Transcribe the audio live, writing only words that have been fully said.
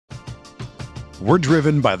We're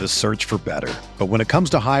driven by the search for better. But when it comes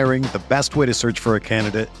to hiring, the best way to search for a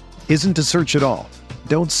candidate isn't to search at all.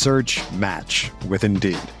 Don't search, match with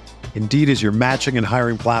Indeed. Indeed is your matching and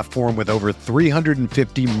hiring platform with over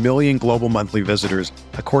 350 million global monthly visitors,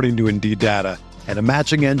 according to Indeed data, and a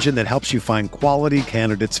matching engine that helps you find quality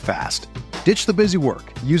candidates fast. Ditch the busy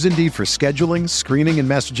work. Use Indeed for scheduling, screening, and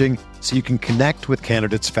messaging so you can connect with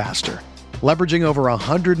candidates faster. Leveraging over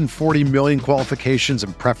 140 million qualifications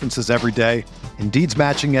and preferences every day, Indeed's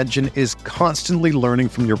matching engine is constantly learning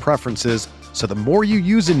from your preferences, so the more you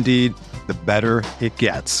use Indeed, the better it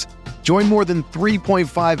gets. Join more than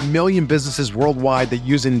 3.5 million businesses worldwide that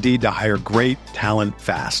use Indeed to hire great talent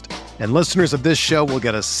fast. And listeners of this show will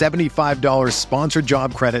get a $75 sponsored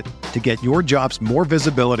job credit to get your jobs more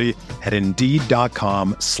visibility at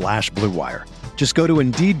Indeed.com/Blue Wire. Just go to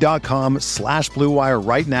Indeed.com/Blue Wire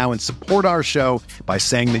right now and support our show by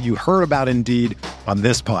saying that you heard about Indeed on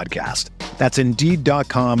this podcast. That's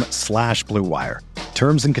Indeed.com/Blue Wire.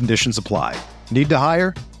 Terms and conditions apply. Need to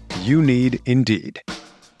hire? You need Indeed.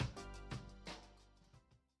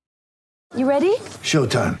 You ready?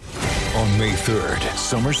 Showtime. On May 3rd,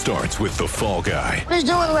 summer starts with The Fall Guy. Let's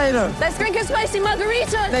do it later. Let's drink a spicy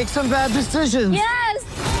margarita. Make some bad decisions. Yes!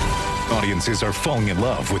 Audiences are falling in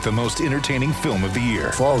love with the most entertaining film of the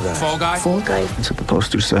year. Fall Guy. Fall Guy. Fall Guy. That's what the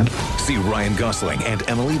poster said. See Ryan Gosling and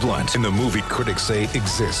Emily Blunt in the movie critics say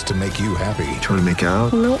exists to make you happy. Trying to make it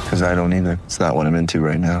out? Nope. Because I don't either. It's not what I'm into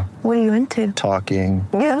right now. What are you into? Talking.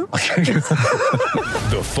 Yeah.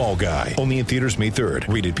 The Fall Guy. Only in theaters May 3rd.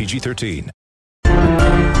 Rated PG-13.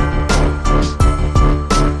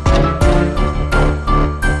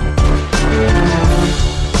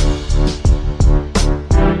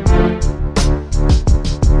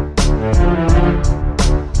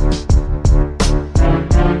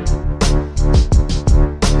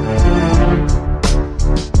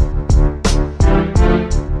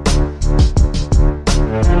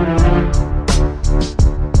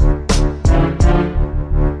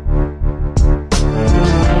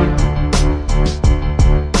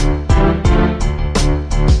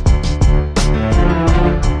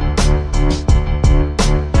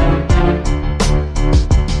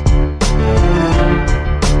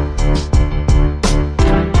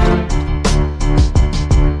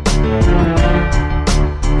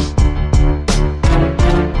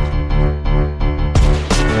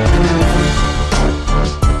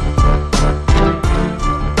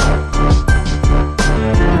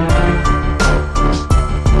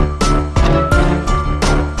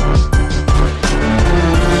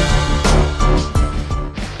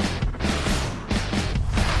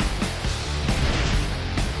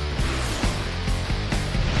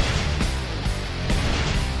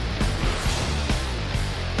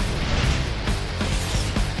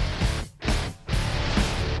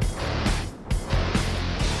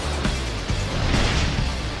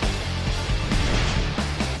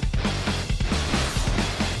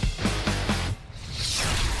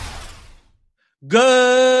 Good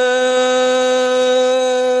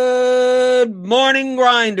morning,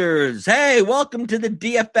 Grinders. Hey, welcome to the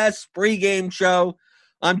DFS pregame show.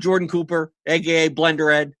 I'm Jordan Cooper, a.k.a.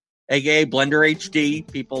 Blenderhead, a.k.a. Blender HD.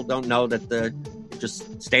 People don't know that the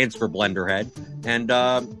just stands for Blenderhead. And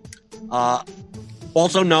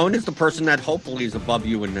also known as the person that hopefully is above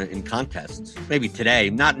you in contests. Maybe today,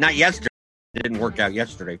 not yesterday. It didn't work out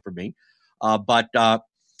yesterday for me. But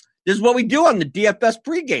this is what we do on the DFS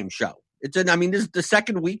pregame show. This is the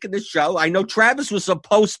second week of this show. I know Travis was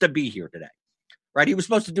supposed to be here today, right? He was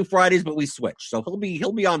supposed to do Fridays, but we switched. So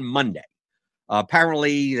he'll be on Monday.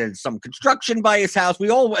 Apparently there's some construction by his house.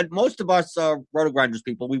 Most of us Roto Grinders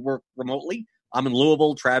people, we work remotely. I'm in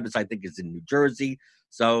Louisville. Travis, I think, is in New Jersey.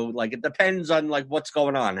 So it depends on what's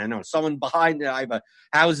going on. I know someone behind, I have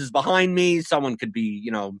houses behind me. Someone could be,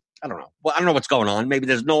 I don't know. Well, I don't know what's going on. Maybe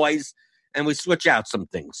there's noise. And we switch out some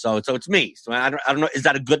things. So it's me. So I don't know. Is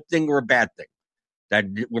that a good thing or a bad thing? That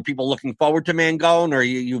were people looking forward to Mangone, or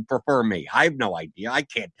you prefer me? I have no idea. I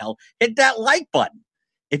can't tell. Hit that like button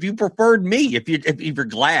if you preferred me. If you're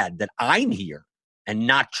glad that I'm here and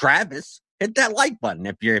not Travis, hit that like button.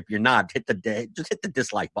 If you're not, just hit the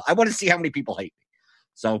dislike button. I want to see how many people hate me.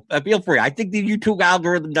 So feel free. I think the YouTube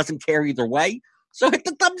algorithm doesn't care either way. So hit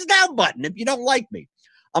the thumbs down button if you don't like me.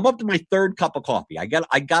 I'm up to my third cup of coffee. I got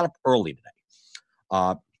up early today,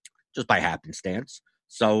 just by happenstance.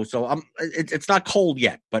 So it's not cold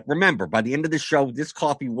yet. But remember, by the end of the show, this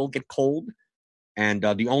coffee will get cold, and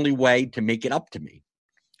the only way to make it up to me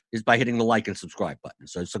is by hitting the like and subscribe button.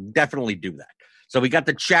 So definitely do that. So we got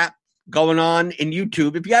the chat going on in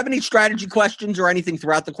YouTube. If you have any strategy questions or anything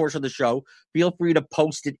throughout the course of the show, feel free to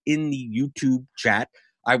post it in the YouTube chat.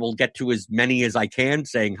 I will get to as many as I can,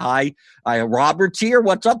 saying hi. Robert's here.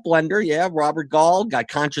 What's up, Blender? Yeah, Robert Gall, got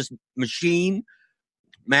Conscious Machine,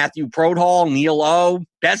 Matthew Prodhall, Neil O,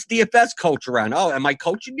 best DFS coach around. Oh, am I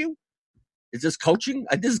coaching you? Is this coaching?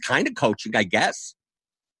 This is kind of coaching, I guess.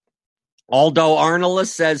 Aldo Arnolis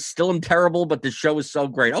says, still am terrible, but the show is so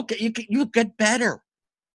great. Okay, you get better.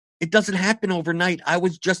 It doesn't happen overnight. I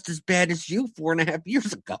was just as bad as you 4.5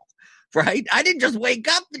 years ago, right? I didn't just wake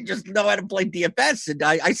up and just know how to play DFS, and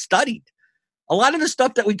I studied. A lot of the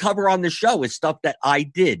stuff that we cover on the show is stuff that I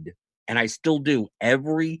did, and I still do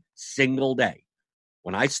every single day.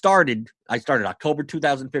 When I started October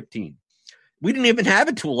 2015. We didn't even have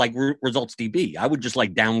a tool like Results DB. I would just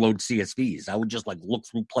download CSVs. I would just look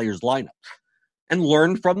through players' lineups and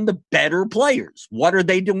learn from the better players. What are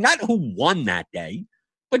they doing? Not who won that day,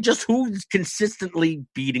 but just who's consistently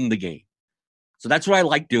beating the game. So that's what I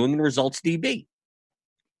like doing in Results DB.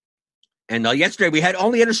 And yesterday we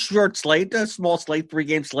only had a short slate, a small slate,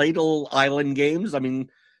 3-game slate, little island games. I mean,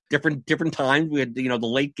 different times. We had, the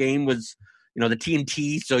late game was, the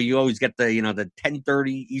TNT, so you always get the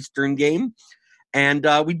 10:30 Eastern game. And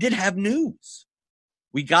we did have news.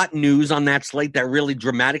 We got news on that slate that really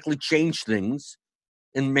dramatically changed things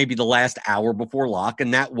in maybe the last hour before lock,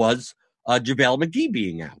 and that was JaVale McGee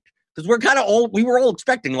being out. Because we were all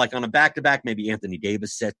expecting, on a back-to-back, maybe Anthony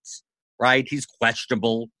Davis sits, right? He's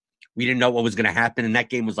questionable. We didn't know what was going to happen, and that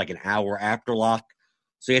game was an hour after lock.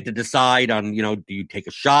 So you had to decide on, do you take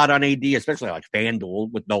a shot on AD, especially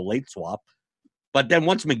FanDuel with no late swap. But then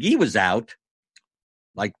once McGee was out,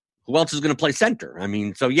 who else is going to play center? I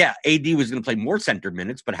mean, so yeah, AD was going to play more center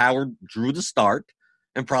minutes, but Howard drew the start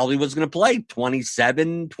and probably was going to play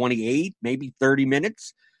 27, 28, maybe 30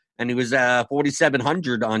 minutes. And he was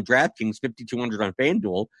 4,700 on DraftKings, 5,200 on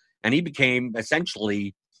FanDuel. And he became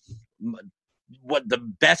essentially what the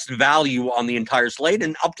best value on the entire slate.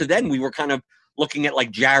 And up to then, we were kind of looking at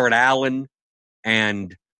Jarrett Allen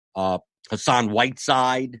and Hassan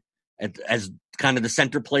Whiteside as kind of the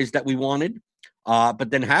center plays that we wanted. But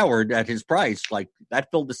then Howard at his price, that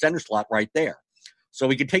filled the center slot right there. So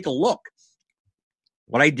we could take a look.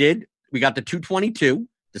 What I did, we got the 222,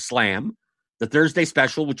 the slam, the Thursday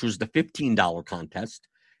special, which was the $15 contest,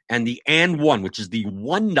 and the and one, which is the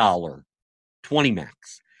 $1 20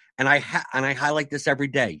 max. And I highlight this every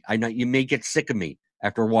day. I know you may get sick of me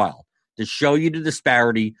after a while to show you the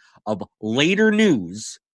disparity of later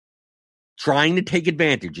news trying to take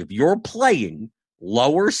advantage. If you're playing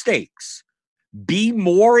lower stakes, be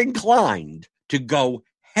more inclined to go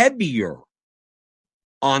heavier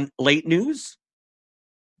on late news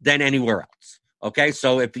than anywhere else. Okay,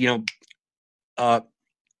 so if JaVale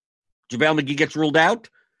McGee gets ruled out,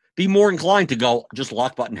 be more inclined to go just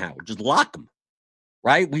lock button Howard, just lock him.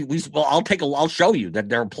 Right? I'll show you that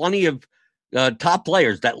there are plenty of top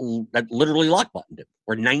players that literally lock buttoned him,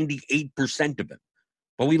 or 98% of him.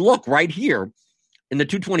 But we look right here in the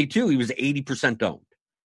 222, he was 80% owned.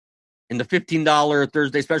 In the $15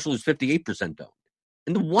 Thursday special, he was 58% owned.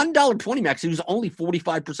 In the $1 max, he was only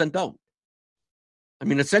 45% owned. I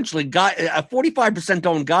mean, essentially, a 45%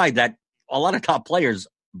 owned guy that a lot of top players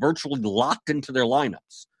virtually locked into their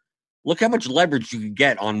lineups. Look how much leverage you could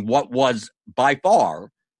get on what was by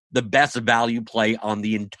far the best value play on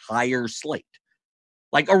the entire slate.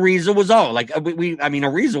 Ariza was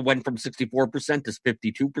Ariza went from 64% to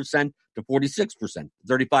 52% to 46%,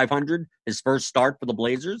 3,500. His first start for the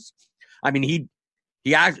Blazers. I mean, he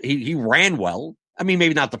ran well. I mean,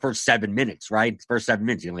 maybe not the first 7 minutes, right? The first 7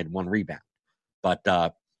 minutes, he only had 1 rebound,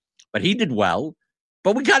 but he did well.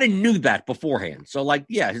 But we kind of knew that beforehand. So,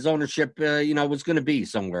 his ownership, was going to be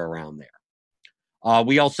somewhere around there.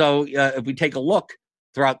 We also, if we take a look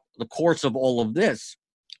throughout the course of all of this,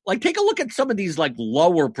 take a look at some of these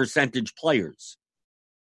lower percentage players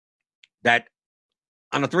that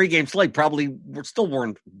on a 3-game slate probably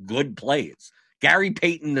weren't good plays. Gary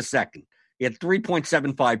Payton II, he had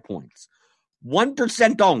 3.75 points,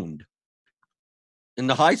 1% owned in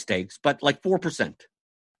the high stakes, but 4%,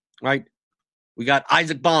 right? We got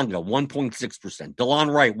Isaac Bonga, 1.6%,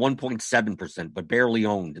 DeLon Wright, 1.7%, but barely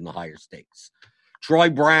owned in the higher stakes. Troy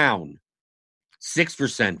Brown,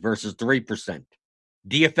 6% versus 3%.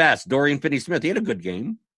 DFS, Dorian Finney-Smith, he had a good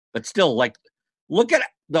game, but still, look at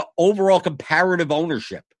the overall comparative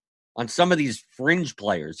ownership on some of these fringe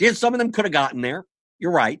players. Yeah, some of them could have gotten there.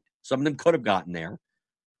 You're right. Some of them could have gotten there.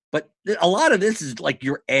 But a lot of this is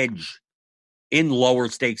your edge in lower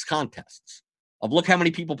stakes contests. Look how many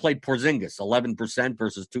people played Porzingis, 11%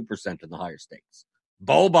 versus 2% in the higher stakes.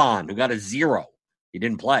 Boban, who got a 0. He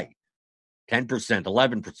didn't play. 10%,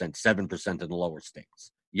 11%, 7% in the lower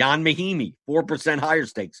stakes. Jan Mahimi, 4% higher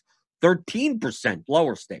stakes, 13%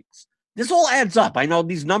 lower stakes. This all adds up. I know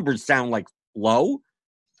these numbers sound like low,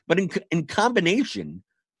 but in combination,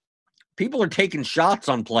 people are taking shots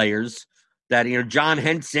on players that, John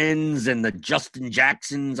Henson's and the Justin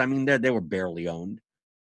Jacksons, I mean, they were barely owned.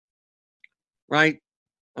 Right?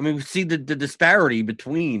 I mean, we see the disparity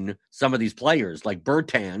between some of these players, like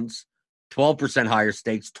Bertans, 12% higher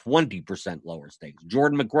stakes, 20% lower stakes.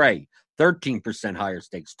 Jordan McRae, 13% higher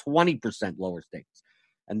stakes, 20% lower stakes.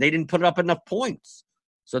 And they didn't put up enough points.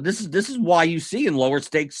 So this is why you see in lower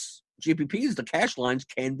stakes GPPs, the cash lines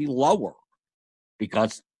can be lower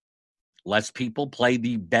because less people play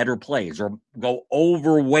the better plays or go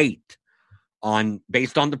overweight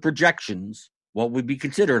based on the projections, what would be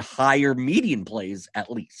considered higher median plays at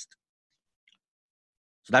least.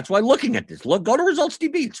 So that's why looking at this, go to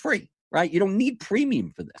ResultsDB. It's free, right? You don't need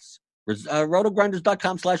premium for this.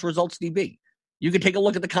 Rotogrinders.com/ResultsDB. You can take a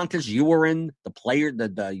look at the contest you were in, the player,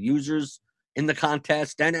 the users in the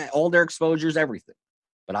contest, and all their exposures, everything.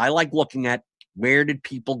 But I like looking at where did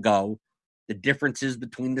people go, the differences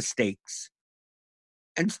between the stakes.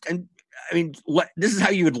 And I mean, this is how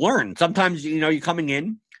you would learn. Sometimes, you're coming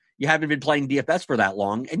in, you haven't been playing DFS for that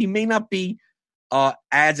long, and you may not be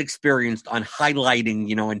as experienced on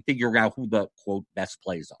highlighting, and figuring out who the, quote, best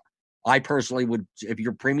plays are. I personally would, if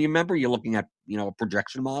you're a premium member, you're looking at, a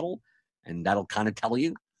projection model, and that'll kind of tell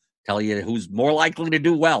you who's more likely to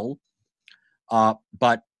do well.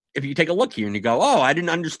 But if you take a look here and you go, oh, I didn't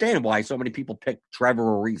understand why so many people picked Trevor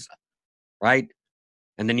Ariza, right?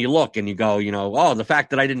 And then you look and you go, oh, the fact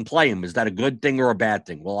that I didn't play him, is that a good thing or a bad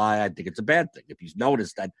thing? Well, I think it's a bad thing. If you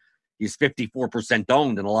notice that he's 54%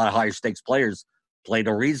 owned and a lot of higher stakes players played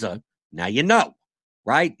Ariza, now you know,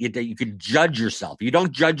 right? You could judge yourself. You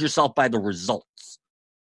don't judge yourself by the results.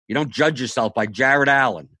 You don't judge yourself by Jared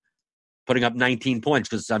Allen putting up 19 points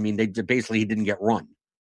because, he didn't get run,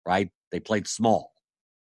 right? They played small.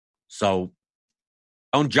 So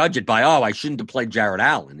don't judge it by, I shouldn't have played Jared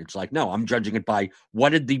Allen. It's like, no, I'm judging it by what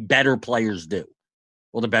did the better players do?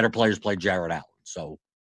 Well, the better players played Jared Allen. So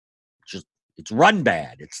it's run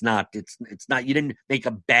bad. It's not, you didn't make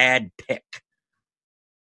a bad pick.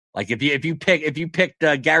 Like if you picked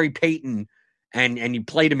Gary Payton and you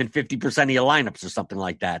played him in 50% of your lineups or something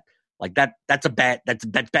like that, that's a bad,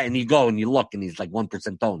 and you go and you look and he's like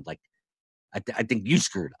 1% owned. Like, I think you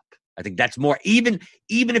screwed up. I think that's more, even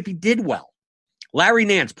if he did well. Larry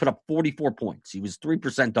Nance put up 44 points. He was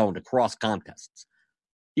 3% owned across contests.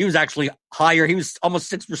 He was actually higher. He was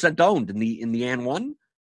almost 6% owned in the AN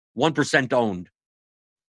 1% owned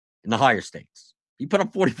in the higher stakes. He put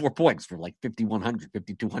up 44 points for like 5,100,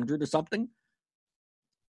 5,200 or something.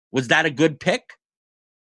 Was that a good pick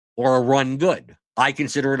or a run good? I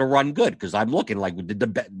consider it a run good because I'm looking like,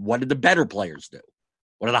 what did the better players do?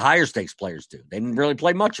 What do the higher stakes players do? They didn't really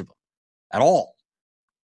play much of them at all.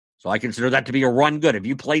 So I consider that to be a run good. If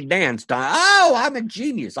you played Nance, I'm a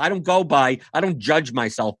genius. I don't judge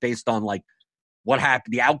myself based on like what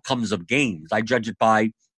happened, the outcomes of games. I judge it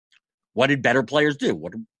by what did better players do?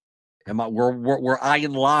 Were I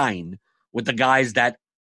in line with the guys that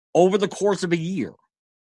over the course of a year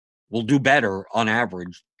will do better on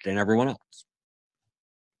average than everyone else?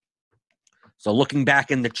 So looking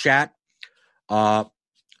back in the chat,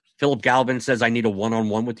 Philip Galvin says, I need a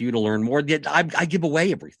one-on-one with you to learn more. I give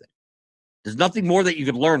away everything. There's nothing more that you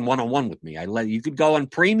could learn one-on-one with me. You could go on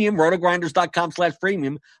premium,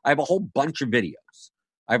 rotogrinders.com/premium. I have a whole bunch of videos.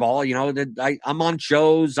 I have all, I'm on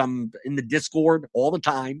shows. I'm in the Discord all the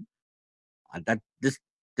time. This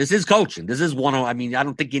is coaching. This is one-on-one. I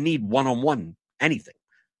don't think you need one-on-one anything.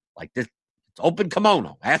 Like this, it's open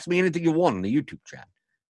kimono. Ask me anything you want on the YouTube chat.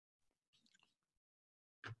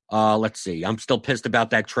 Let's see. I'm still pissed about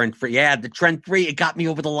that Trent Free. Yeah, the Trent Free, it got me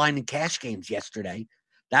over the line in cash games yesterday.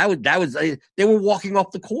 That was they were walking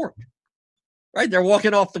off the court. Right? They're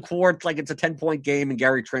walking off the court like it's a 10-point game, and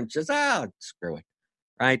Gary Trent says, screw it.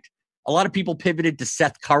 Right? A lot of people pivoted to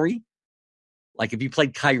Seth Curry. Like if you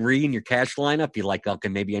played Kyrie in your cash lineup, you're like, okay,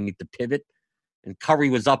 maybe I need to pivot. And Curry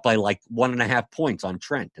was up by like 1.5 points on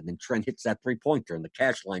Trent. And then Trent hits that 3-pointer, and the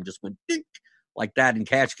cash line just went dink like that in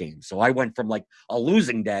cash games. So I went from like a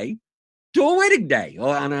losing day to a winning day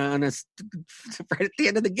on a right at the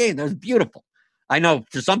end of the game. That was beautiful. I know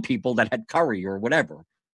for some people that had Curry or whatever,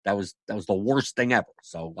 that was the worst thing ever.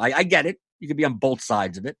 So I get it. You could be on both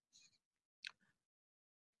sides of it.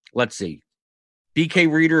 Let's see.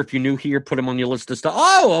 BK Reader, if you're new here, put him on your list of stuff.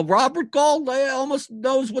 Oh, Robert Gold almost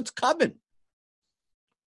knows what's coming.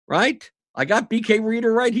 Right? I got BK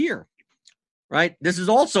Reader right here. Right? This is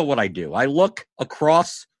also what I do. I look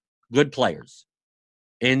across good players.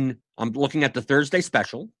 I'm looking at the Thursday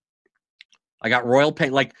special. I got Royal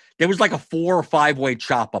Pain. Like, there was like a 4 or 5-way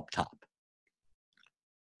chop up top.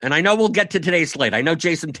 And I know we'll get to today's slate. I know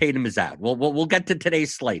Jason Tatum is out. We'll get to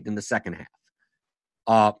today's slate in the second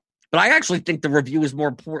half. But I actually think the review is more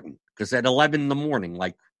important because at 11 in the morning,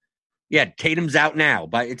 like, yeah, Tatum's out now,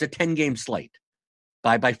 but it's a 10-game slate.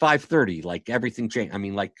 By 5:30, like, everything changed. I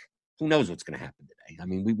mean, like, who knows what's going to happen today? I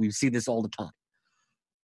mean, we see this all the time.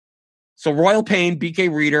 So Royal Pain,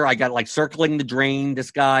 BK Reader, I got like Circling the Drain,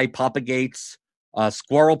 this guy, Papa Gates,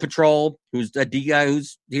 Squirrel Patrol, who's a D guy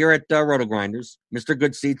who's here at Roto Grinders, Mr.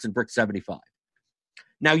 Good Seats, and Brick 75.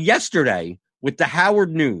 Now, yesterday, with the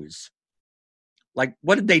Howard news, like,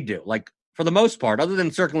 what did they do? Like, for the most part, other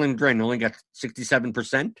than Circling the Drain, only got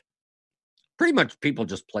 67%. Pretty much people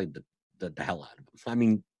just played the hell out of him. I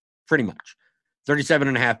mean, pretty much.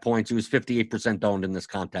 37.5 points. He was 58% owned in this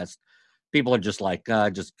contest. People are just like,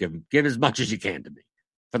 just give as much as you can to me,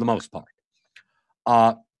 for the most part.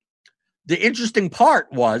 The interesting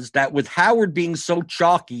part was that with Howard being so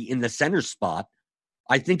chalky in the center spot,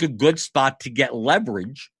 I think a good spot to get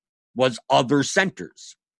leverage was other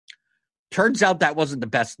centers. Turns out that wasn't the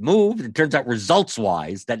best move. It turns out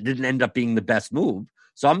results-wise, that didn't end up being the best move.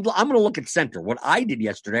 So I'm going to look at center. What I did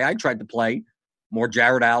yesterday, I tried to play more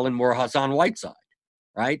Jared Allen, more Hassan Whiteside,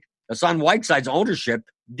 right? Hassan Whiteside's ownership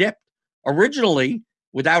dipped. Originally,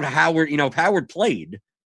 without Howard, if Howard played,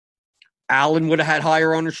 Allen would have had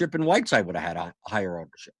higher ownership and Whiteside would have had higher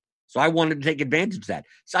ownership. So I wanted to take advantage of that.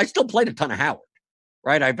 So I still played a ton of Howard,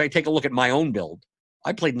 right? If I take a look at my own build,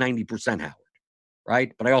 I played 90% Howard,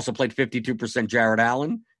 right? But I also played 52% Jared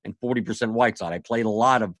Allen and 40% Whiteside. I played a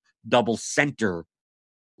lot of double center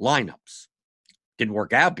lineups. Didn't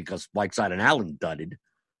work out because Whiteside and Allen dudded,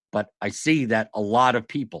 but I see that a lot of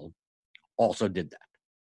people also did that.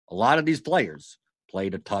 A lot of these players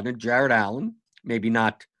played a ton of Jared Allen, maybe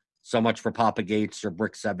not so much for Papa Gates or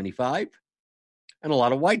Brick 75, and a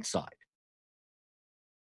lot of Whiteside.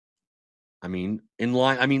 I mean,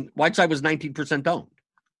 Whiteside was 19% owned.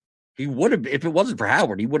 He would have, if it wasn't for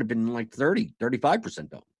Howard, he would have been like 30,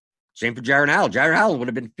 35% owned. Same for Jared Allen. Jared Allen would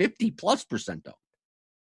have been 50+% owned.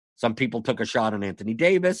 Some people took a shot on Anthony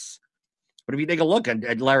Davis. But if you take a look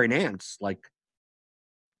at Larry Nance, like,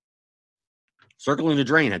 Circling the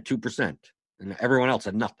Drain had 2%, and everyone else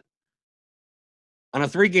had nothing. On a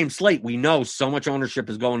 3-game slate, we know so much ownership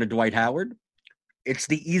is going to Dwight Howard. It's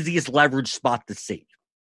the easiest leverage spot to see.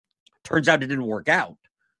 Turns out it didn't work out,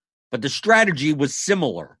 but the strategy was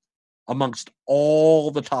similar amongst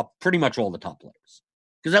pretty much all the top players.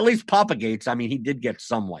 Because at least Papa Gates, he did get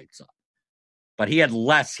some Whiteside. But he had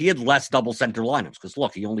less double center lineups. Because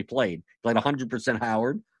look, he played 100%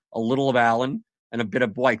 Howard, a little of Allen, and a bit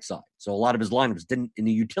of Whiteside. So a lot of his lineups in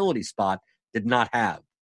the utility spot, did not have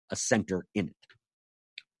a center in it.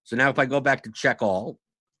 So now if I go back to check all,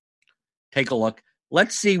 take a look.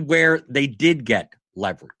 Let's see where they did get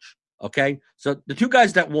leverage. Okay? So the two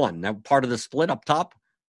guys that won, that part of the split up top,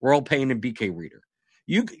 Royal Pain and BK Reader.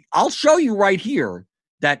 I'll show you right here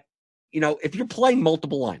that, if you're playing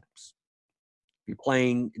multiple lineups,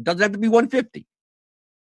 it doesn't have to be 150.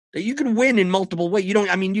 That you can win in multiple ways.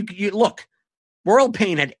 You look, Royal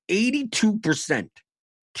Pain had 82%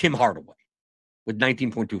 Tim Hardaway with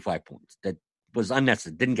 19.25 points. That was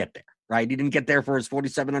unnecessary. Didn't get there, right? He didn't get there for his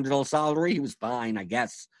 $4,700 salary. He was fine, I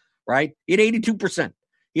guess, right? He had 82%.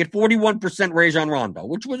 He had 41% Rajon Rondo,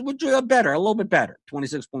 which was better, a little bit better,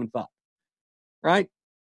 26.5, right?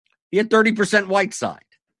 He had 30% Whiteside,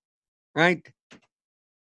 right?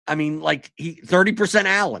 30%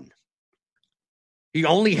 Allen. He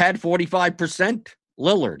only had 45%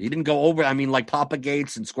 Lillard. He didn't go over. Like Papa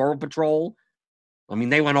Gates and Squirrel Patrol.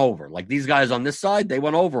 They went over. Like these guys on this side, they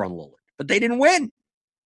went over on Lillard. But they didn't win.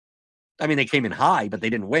 They came in high, but they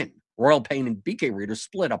didn't win. Royal Pain and BK Reader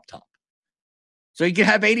split up top. So you could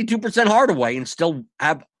have 82% Hardaway and still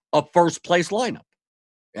have a first-place lineup.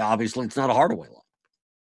 Yeah, obviously, it's not a Hardaway lineup.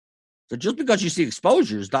 So just because you see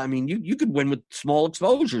exposures, you could win with small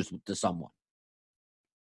exposures to someone.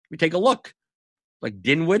 We take a look. Like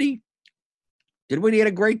Dinwiddie. Dinwiddie had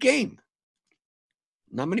a great game.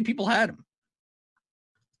 Not many people had him.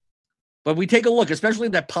 But we take a look, especially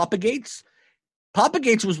that Papa Gates. Papa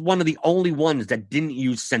Gates was one of the only ones that didn't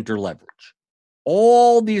use center leverage.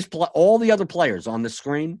 All the other players on the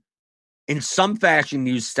screen, in some fashion,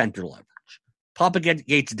 used center leverage. Papa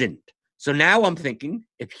Gates didn't. So now I'm thinking,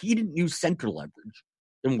 if he didn't use center leverage,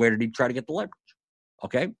 then where did he try to get the leverage?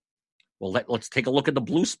 Okay? Well, let's take a look at the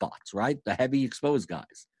blue spots, right? The heavy exposed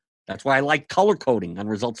guys. That's why I like color coding on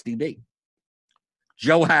Results DB.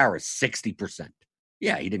 Joe Harris, 60%.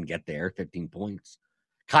 Yeah, he didn't get there, 15 points.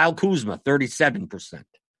 Kyle Kuzma, 37%.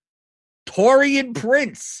 Taurean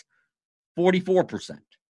Prince, 44%.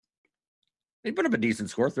 They put up a decent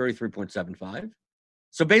score, 33.75.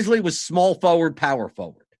 So basically it was small forward, power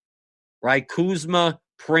forward, right? Kuzma,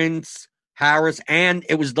 Prince, Harris, and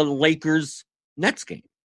it was the Lakers Nets game.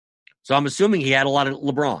 So I'm assuming he had a lot of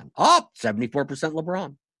LeBron. 74%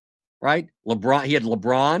 LeBron, right? He had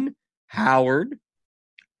LeBron, Howard.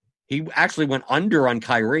 He actually went under on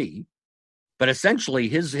Kyrie, but essentially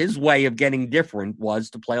his way of getting different was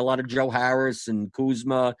to play a lot of Joe Harris and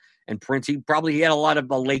Kuzma and Prince. He had a lot of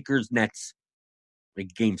the Lakers Nets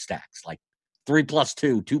like game stacks, like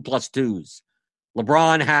 3+2, 2+2s.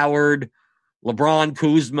 LeBron, Howard, LeBron,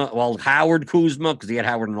 Kuzma. Well, Howard, Kuzma, because he had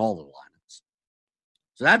Howard in all the lineups.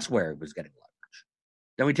 So that's where it was getting leverage.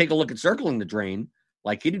 Then we take a look at circling the drain.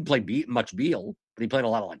 Like, he didn't play much Beal, but he played a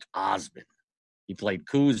lot of, like, Osman. He played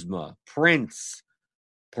Kuzma, Prince,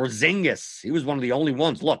 Porzingis. He was one of the only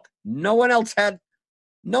ones. Look, no one else. He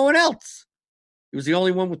was the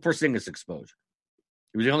only one with Porzingis exposure.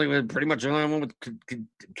 He was pretty much the only one with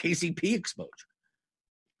KCP exposure.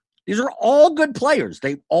 These are all good players.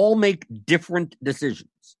 They all make different decisions.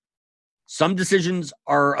 Some decisions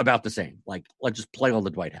are about the same. Like, let's just play all the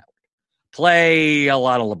Dwight Howard. Play a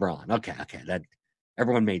lot of LeBron. Okay. That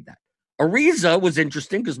everyone made that. Ariza was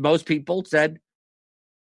interesting because most people said,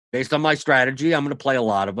 based on my strategy, I'm going to play a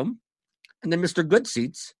lot of them. And then Mr.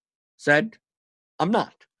 Goodseats said, I'm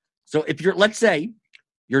not. So let's say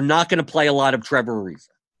you're not going to play a lot of Trevor Ariza.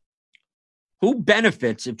 Who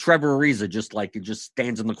benefits if Trevor Ariza just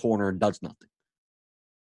stands in the corner and does nothing?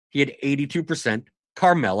 He had 82%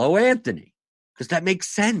 Carmelo Anthony, because that makes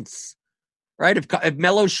sense, right? If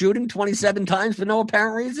Melo's shooting 27 times for no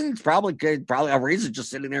apparent reason, it's probably Ariza's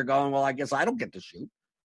just sitting there going, well, I guess I don't get to shoot.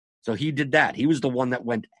 So he did that. He was the one that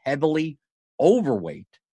went heavily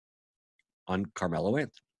overweight on Carmelo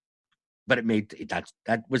Anthony. But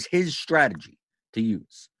that was his strategy to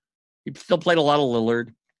use. He still played a lot of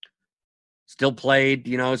Lillard. Still played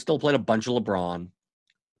a bunch of LeBron, a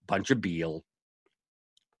bunch of Beal.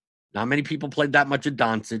 Not many people played that much of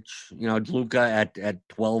Doncic. Luka at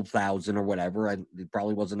 12,000 or whatever. It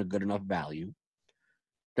probably wasn't a good enough value.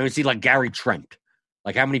 Then we see like Gary Trent.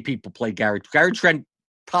 Like, how many people played Gary Trent?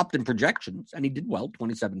 Topped in projections, and he did well,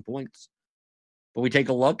 27 points. But we take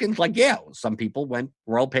a look, and it's like, yeah, some people went.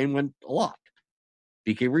 Royal Payne went a lot.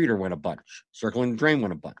 BK Reader went a bunch. Circling the Drain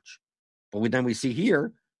went a bunch. But then we see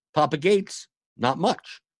here, Papa Gates, not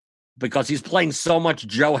much, because he's playing so much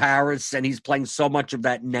Joe Harris and he's playing so much of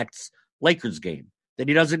that Nets Lakers game that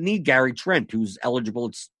he doesn't need Gary Trent, who's eligible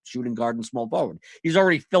at shooting guard and small forward. He's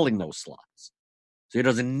already filling those slots, so he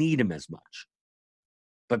doesn't need him as much.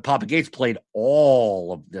 But Papa Gates played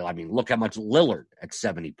all of look how much Lillard at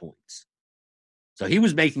 70 points. So he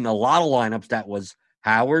was making a lot of lineups that was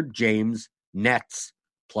Howard, James, Nets,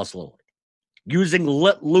 plus Lillard.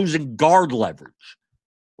 Losing guard leverage,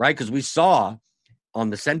 right? Because we saw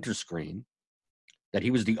on the center screen that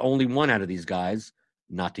he was the only one out of these guys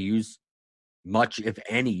not to use much, if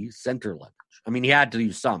any, center leverage. He had to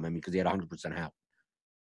use some, because he had 100% Howard.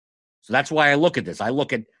 So that's why I look at this.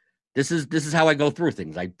 This is how I go through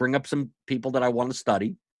things. I bring up some people that I want to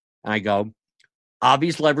study, and I go,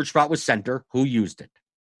 obvious leverage spot was center. Who used it?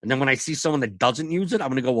 And then when I see someone that doesn't use it, I'm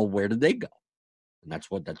going to go, well, where did they go? And that's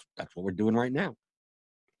what we're doing right now.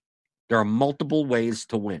 There are multiple ways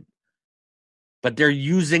to win, but they're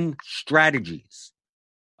using strategies.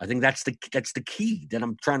 I think that's the key that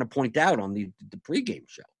I'm trying to point out on the pregame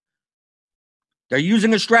show. They're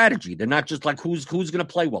using a strategy. They're not just like, who's going to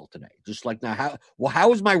play well today? Just like, now,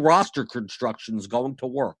 how is my roster constructions going to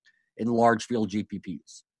work in large field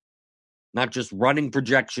GPPs? Not just running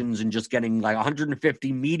projections and just getting like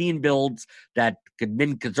 150 median builds that could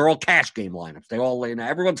because they're all cash game lineups. They all,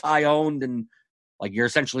 everyone's high owned, and like, you're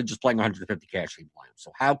essentially just playing 150 cash game lineups.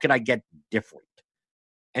 So how can I get different?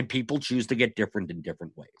 And people choose to get different in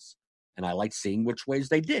different ways. And I like seeing which ways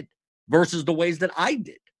they did versus the ways that I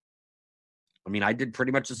did. I did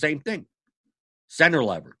pretty much the same thing. Center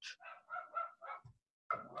leverage.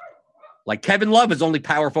 Like, Kevin Love is only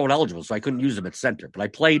power forward eligible, so I couldn't use him at center.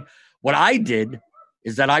 But what I did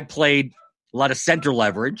is that I played a lot of center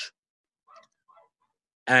leverage.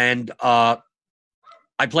 And I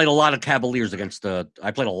played a lot of Cavaliers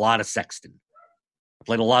I played a lot of Sexton. I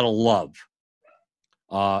played a lot of Love.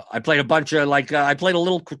 I played a bunch of, I played a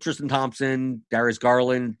little Tristan Thompson, Darius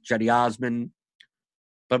Garland, Cedi Osman.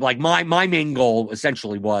 But my main goal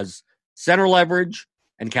essentially was center leverage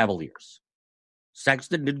and Cavaliers.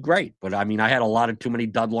 Sexton did great, but I had a lot of too many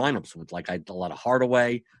dud lineups with I had a lot of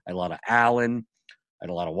Hardaway, I had a lot of Allen, I had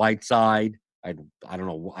a lot of Whiteside. I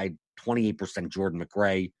had 28% Jordan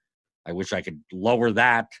McRae. I wish I could lower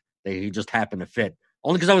that. He just happened to fit.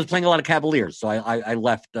 Only because I was playing a lot of Cavaliers. So I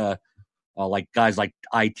left like guys like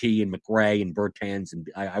IT and McRae and Bertans, and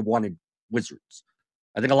I wanted Wizards.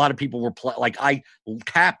 I think a lot of people were I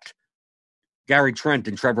capped Gary Trent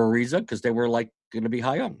and Trevor Ariza because they were like going to be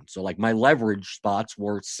high owned. So like my leverage spots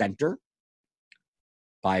were center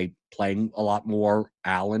by playing a lot more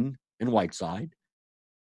Allen and Whiteside,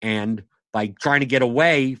 and by trying to get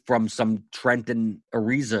away from some Trent and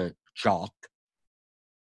Ariza chalk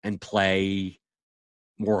and play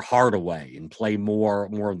more Hardaway and play more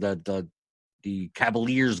of the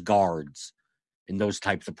Cavaliers guards in those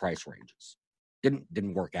types of price ranges.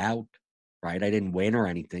 Didn't work out, right? I didn't win or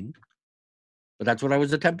anything, but that's what I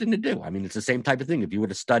was attempting to do. I mean, it's the same type of thing. If you were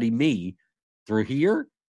to study me through here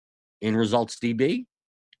in Results DB,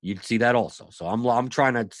 you'd see that also. So I'm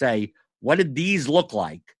trying to say, what did these look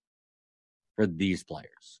like for these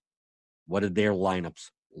players? What did their lineups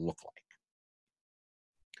look like?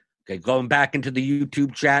 Okay, going back into the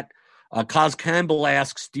YouTube chat, Cos Campbell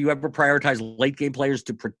asks, do you ever prioritize late game players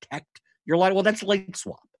to protect your lineup? Well, that's late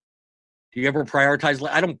swap. Do you ever prioritize?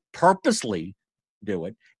 I don't purposely do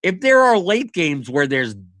it. If there are late games where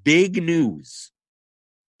there's big news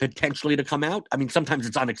potentially to come out, I mean, sometimes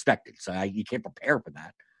it's unexpected, so you can't prepare for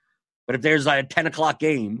that. But if there's a 10 o'clock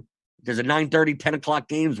game, there's a 9:30, 10 o'clock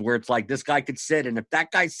games where it's like this guy could sit, and if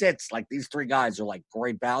that guy sits, like these three guys are like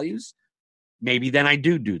great values, maybe then I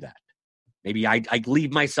do that. Maybe I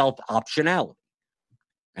leave myself optionality,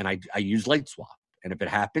 and I use late swap. And if it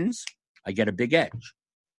happens, I get a big edge.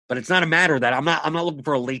 But it's not a matter that I'm not looking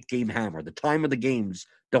for a late game hammer. The time of the games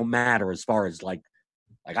don't matter as far as like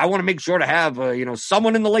I want to make sure to have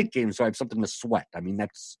someone in the late game so I have something to sweat. I mean that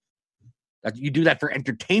you do that for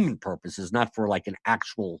entertainment purposes, not for like an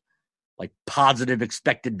actual like positive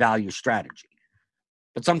expected value strategy.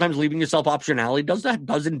 But sometimes leaving yourself optionality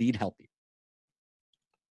does indeed help you.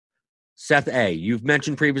 Seth A., you've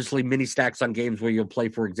mentioned previously mini stacks on games where you'll play,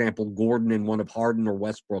 for example, Gordon in one of Harden or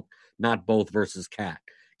Westbrook, not both versus Cat.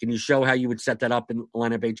 Can you show how you would set that up in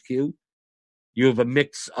Lineup HQ? You have a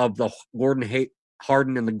mix of the Gordon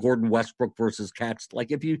Harden and the Gordon Westbrook versus Cats.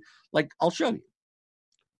 Like if you like, I'll show you.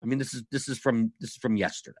 I mean, this is from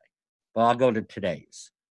yesterday, but I'll go to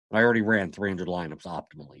today's. I already ran 300 lineups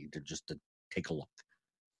optimally to take a look.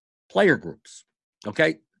 Player groups,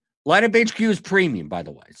 okay. Lineup HQ is premium, by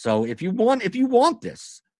the way. So if you want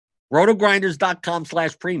this,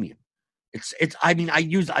 rotogrinders.com/premium. I mean,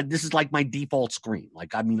 this is like my default screen.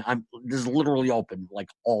 Like, I mean, this is literally open like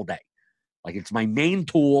all day. Like it's my main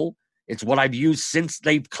tool. It's what I've used since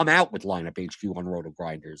they've come out with Lineup HQ on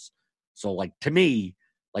RotoGrinders. So like to me,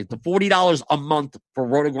 like the $40 a month for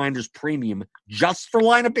RotoGrinders premium just for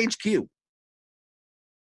Lineup HQ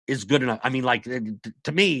is good enough. I mean, like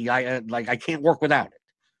to me, I can't work without it.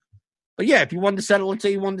 But yeah, if you wanted to set it, let's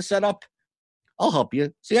say you wanted to set up, I'll help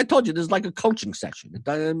you. See, I told you this is like a coaching session.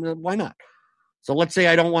 Why not? So let's say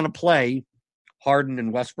I don't want to play Harden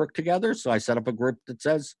and Westbrook together. So I set up a group that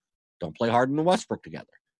says, don't play Harden and Westbrook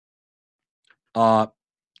together.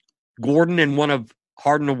 Gordon and one of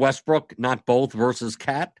Harden and Westbrook, not both versus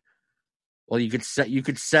Cat. Well, you could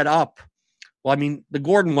set up. Well, I mean, the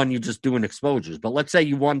Gordon one, you just doing exposures. But let's say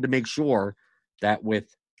you wanted to make sure that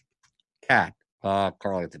with Cat,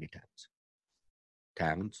 Karl Anthony Towns.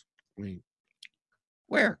 I mean,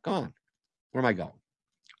 where? Gone. Where am I going?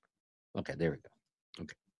 Okay, there we go.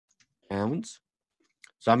 Okay. Towns.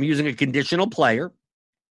 So I'm using a conditional player.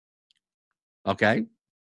 Okay.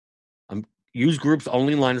 I'm use groups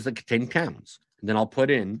only in lineups that contain Towns. And then I'll put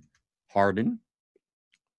in Harden,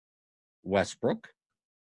 Westbrook,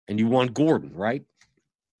 and you want Gordon, right?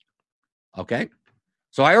 Okay.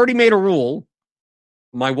 So I already made a rule.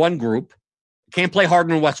 My one group can't play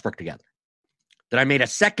Harden and Westbrook together. Then I made a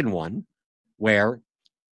second one where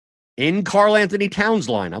in Karl Anthony Towns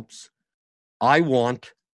lineups, I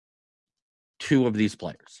want two of these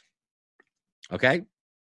players. Okay?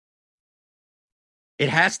 It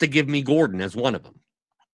has to give me Gordon as one of them.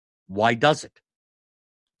 Why does it?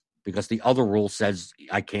 Because the other rule says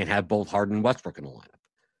I can't have both Harden and Westbrook in the lineup.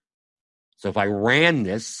 So if I ran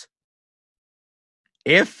this,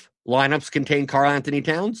 if lineups contain Karl Anthony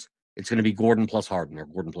Towns, it's going to be Gordon plus Harden or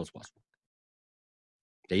Gordon plus Westbrook.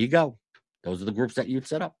 There you go. Those are the groups that you'd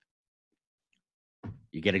set up.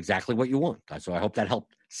 You get exactly what you want. So I hope that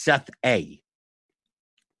helped. Seth A.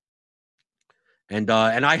 And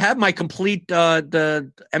I have my complete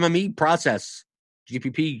the MME process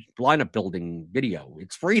GPP lineup building video.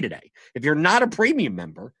 It's free today. If you're not a premium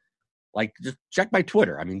member, like just check my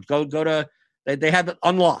Twitter. I mean, go to they have it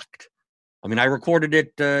unlocked. I mean, I recorded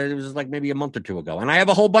it. It was like maybe a month or two ago. And I have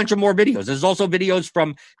a whole bunch of more videos. There's also videos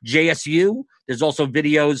from JSU. There's also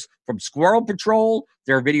videos from Squirrel Patrol.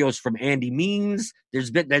 There are videos from Andy Means. There's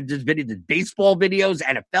baseball videos,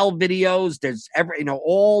 NFL videos. There's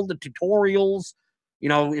all the tutorials.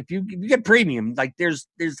 If you get premium, like there's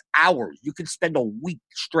hours. You could spend a week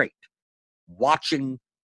straight watching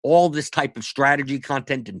all this type of strategy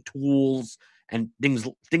content and tools and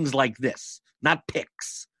things like this, not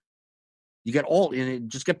picks. You get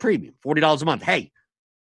just get premium, $40 a month. Hey,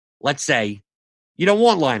 let's say you don't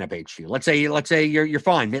want lineup HQ. Let's say you're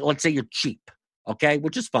fine. Let's say you're cheap, okay,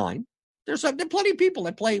 which is fine. There's plenty of people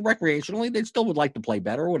that play recreationally. They still would like to play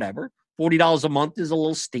better or whatever. $40 a month is a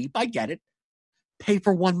little steep. I get it. Pay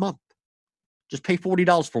for 1 month. Just pay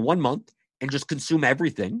 $40 for 1 month and just consume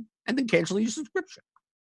everything and then cancel your subscription.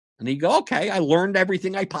 And then you go, okay, I learned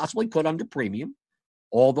everything I possibly could under premium.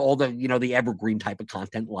 All the the evergreen type of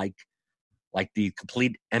content like the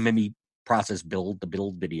complete MME process build, the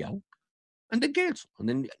build video, and then cancel. And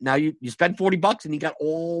then now you spend $40 and you got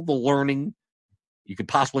all the learning you could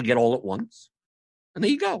possibly get all at once. And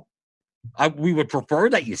there you go. We would prefer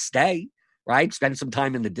that you stay, right? Spend some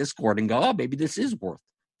time in the Discord and go, oh, maybe this is worth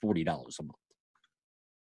 $40 a month.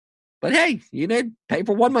 But hey, you did pay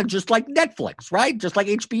for 1 month, just like Netflix, right? Just like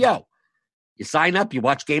HBO. You sign up, you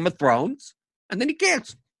watch Game of Thrones, and then you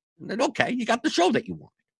cancel. And then, okay, you got the show that you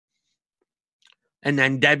want. And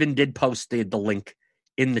then Devin did post the link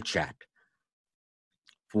in the chat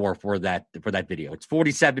for that video. It's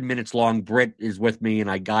 47 minutes long. Britt is with me, and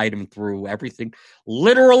I guide him through everything.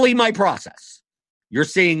 Literally my process. You're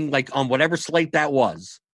seeing, like, on whatever slate that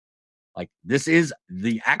was, like, this is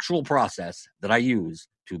the actual process that I use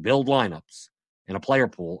to build lineups in a player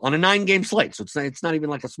pool on a 9-game slate. So it's not even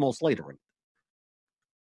like a small slate or anything.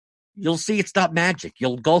 You'll see it's not magic.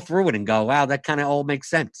 You'll go through it and go, wow, that kind of all makes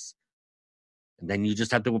sense. And then you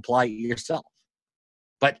just have to apply it yourself.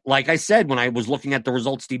 But like I said, when I was looking at the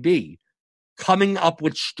results DB, coming up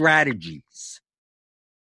with strategies.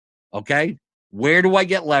 Okay? Where do I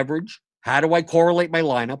get leverage? How do I correlate my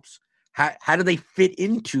lineups? How do they fit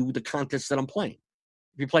into the contests that I'm playing?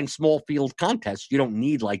 If you're playing small field contests, you don't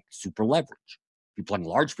need like super leverage. If you're playing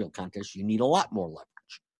large field contests, you need a lot more leverage.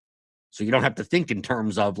 So you don't have to think in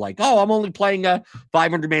terms of like, oh, I'm only playing a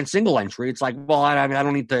 500-man single entry. It's like, well, I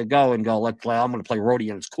don't need to go. I'm going to play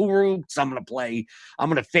Rodions Kuru. I'm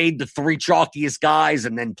going to fade the 3 chalkiest guys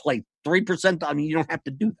and then play 3%. I mean, you don't have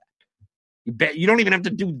to do that. You don't even have to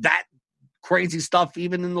do that crazy stuff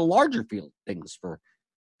even in the larger field things for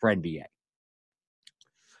NBA.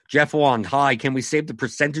 Jeff Wong, hi. Can we save the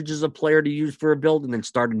percentages of player to use for a build and then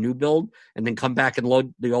start a new build and then come back and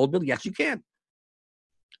load the old build? Yes, you can.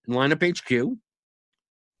 In Lineup HQ,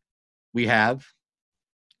 we have,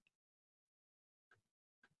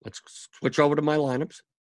 let's switch over to my lineups.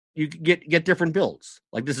 You can get different builds.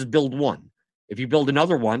 Like this is build 1. If you build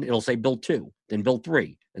another one, it'll say build 2, then build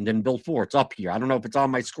 3, and then build 4. It's up here. I don't know if it's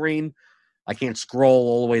on my screen. I can't scroll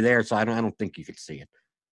all the way there, so I don't think you could see it.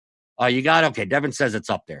 Okay, Devin says it's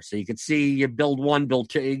up there. So you can see you build 1, build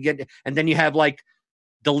 2, and then you have like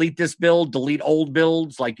delete this build, delete old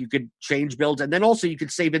builds. Like you could change builds, and then also you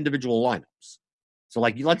could save individual lineups. So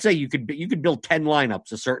like let's say you could build 10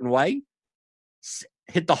 lineups a certain way,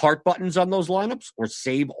 hit the heart buttons on those lineups, or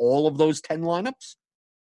save all of those 10 lineups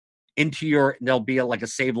into there'll be like a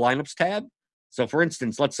save lineups tab. So for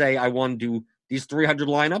instance, let's say I want to do these 300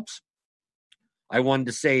 lineups. I wanted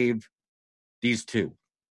to save these 2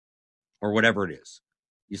 or whatever it is.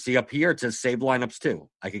 You see up here, it says save lineups 2.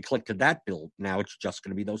 I can click to that build. Now it's just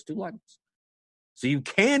going to be those 2 lineups. So you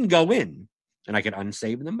can go in, and I can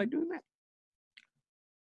unsave them by doing that.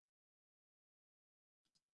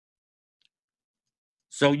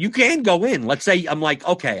 So you can go in. Let's say I'm like,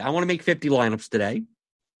 okay, I want to make 50 lineups today,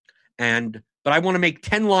 but I want to make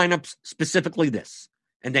 10 lineups specifically this,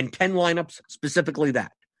 and then 10 lineups specifically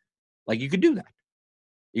that. Like you could do that.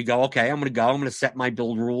 You go, okay, I'm going to set my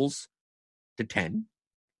build rules to 10.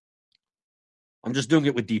 I'm just doing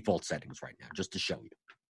it with default settings right now, just to show you.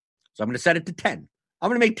 So I'm going to set it to 10. I'm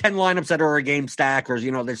going to make 10 lineups that are a game stack, or,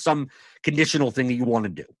 there's some conditional thing that you want to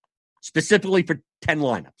do specifically for 10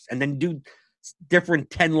 lineups, and then do different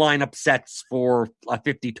 10 lineup sets for a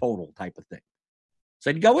 50 total type of thing. So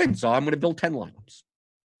you go in. So I'm going to build 10 lineups.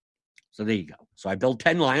 So there you go. So I build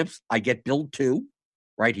 10 lineups. I get build 2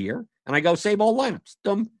 right here, and I go save all lineups.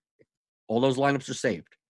 Done. All those lineups are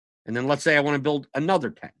saved. And then let's say I want to build another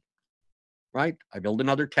 10. Right? I build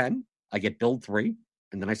another 10. I get build 3,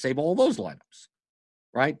 and then I save all those lineups.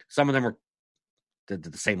 Right? Some of them are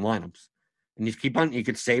the same lineups. And you keep on, you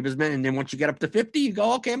could save as many, and then once you get up to 50, you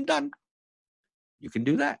go, okay, I'm done. You can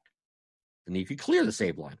do that. And you could clear the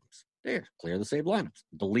save lineups. There, clear the save lineups.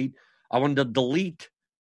 Delete. I wanted to delete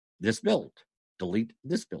this build. Delete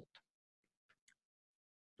this build.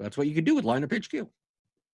 That's what you could do with Lineup HQ.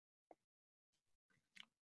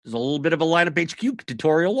 There's a little bit of a Lineup HQ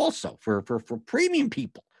tutorial also for premium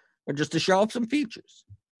people, or just to show off some features.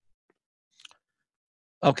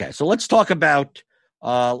 Okay, so let's talk about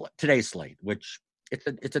today's slate, which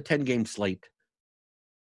it's a 10-game slate.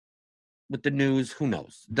 With the news, who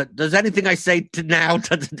knows? Does anything I say to now,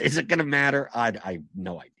 is it going to matter? I have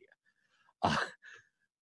no idea.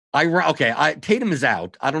 Tatum is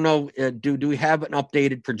out. I don't know. Do we have an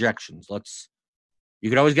updated projections? You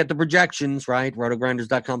could always get the projections, right?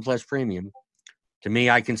 Rotogrinders.com/premium. To me,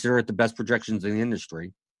 I consider it the best projections in the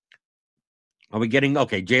industry. Are we getting,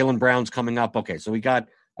 Jaylen Brown's coming up. Okay, so I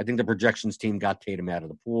think the projections team got Tatum out of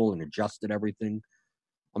the pool and adjusted everything.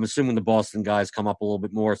 I'm assuming the Boston guys come up a little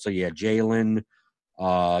bit more. So, yeah, Jaylen,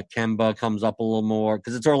 Kemba comes up a little more.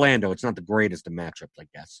 Because it's Orlando. It's not the greatest of matchups, I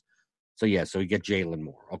guess. So, yeah, so we get Jaylen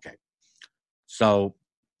more. Okay. So,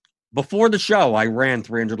 before the show, I ran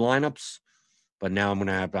 300 lineups. But now I'm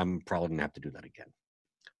probably going to have to do that again.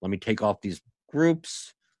 Let me take off these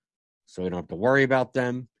groups so we don't have to worry about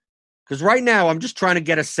them. Because right now, I'm just trying to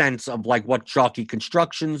get a sense of, like, what chalky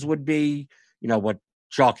constructions would be. What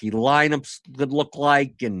chalky lineups could look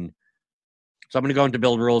like, and so I'm going to go into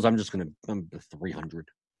build rules. I'm 300,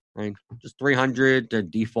 right? Just 300 to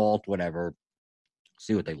default, whatever.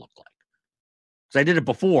 See what they look like. Because I did it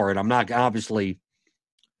before, and I'm not obviously,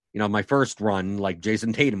 my first run, like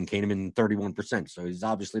Jason Tatum came in 31%, so he's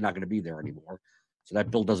obviously not going to be there anymore. So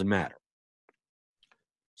that build doesn't matter.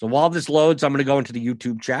 So while this loads, I'm going to go into the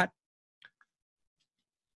YouTube chat.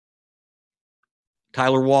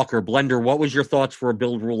 Tyler Walker, Blender, what was your thoughts for a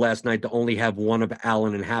build rule last night to only have one of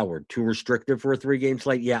Allen and Howard? Too restrictive for a 3-game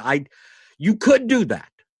slate? Yeah, you could do that.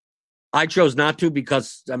 I chose not to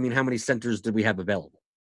because, how many centers did we have available?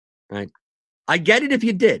 Right? I get it if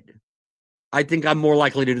you did. I think I'm more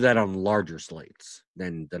likely to do that on larger slates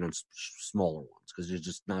than on smaller ones because there's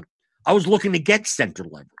just not. I was looking to get center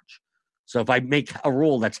leverage. So if I make a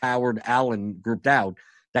rule that's Howard, Allen grouped out,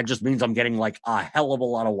 that just means I'm getting like a hell of a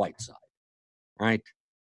lot of white side. Right?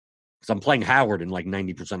 Because I'm playing Howard in like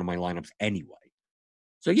 90% of my lineups anyway.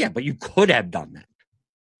 So, yeah, but you could have done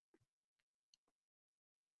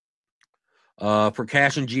that. For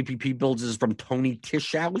cash and GPP builds, this is from Tony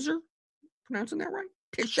Tischhauser. Pronouncing that right?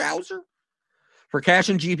 Tischhauser? For cash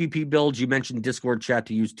and GPP builds, you mentioned Discord chat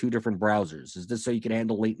to use 2 different browsers. Is this so you can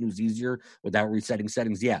handle late news easier without resetting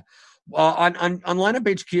settings? Yeah. On Lineup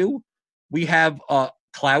HQ, we have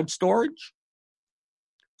cloud storage.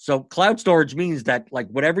 So cloud storage means that like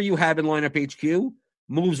whatever you have in Lineup HQ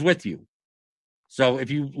moves with you. So if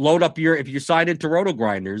you if you sign into Roto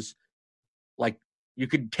Grinders, like you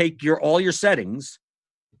could take all your settings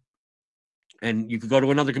and you could go to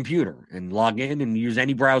another computer and log in and use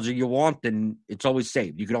any browser you want, and it's always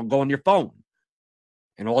saved. You can go on your phone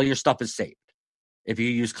and all your stuff is saved if you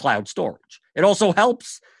use cloud storage. It also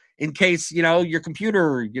helps in case, your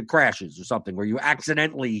computer crashes or something where you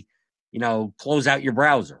accidentally close out your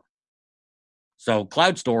browser. So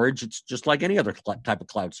cloud storage, it's just like any other type of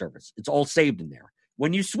cloud service. It's all saved in there.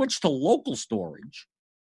 When you switch to local storage,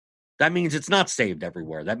 that means it's not saved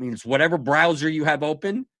everywhere. That means whatever browser you have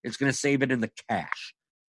open, it's going to save it in the cache.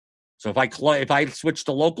 So if I switch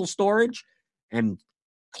to local storage and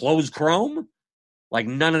close Chrome, like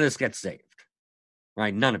none of this gets saved,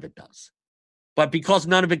 right? None of it does. But because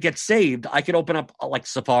none of it gets saved, I could open up like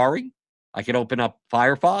Safari. I could open up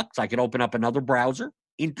Firefox. I could open up another browser,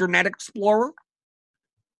 Internet Explorer,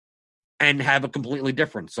 and have a completely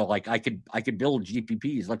different. So like I could build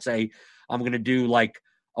GPPs. Let's say I'm going to do like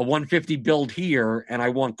a 150 build here, and I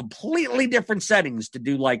want completely different settings to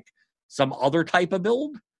do like some other type of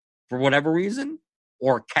build for whatever reason,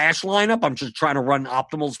 or cache lineup. I'm just trying to run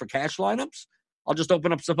optimals for cache lineups. I'll just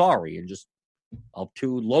open up Safari and I'll have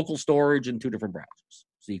 2 local storage and 2 different browsers.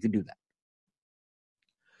 So you can do that.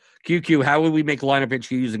 QQ, how would we make lineup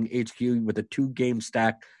HQ using HQ with a 2-game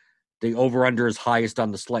stack? The over-under is highest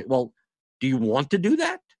on the slate. Well, do you want to do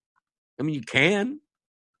that? You can.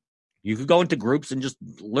 You could go into groups and just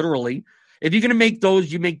literally, if you're going to make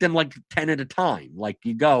those, you make them like 10 at a time. Like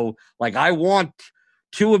you go, like I want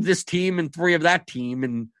 2 of this team and 3 of that team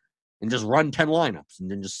and just run 10 lineups and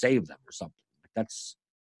then just save them or something. It's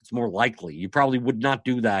more likely. You probably would not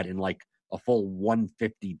do that in like a full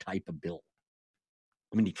 150 type of build.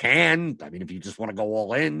 You can. If you just want to go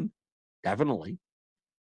all in, definitely.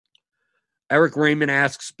 Eric Raymond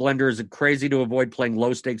asks, Blender, is it crazy to avoid playing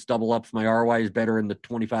low-stakes double-ups? My ROI is better in the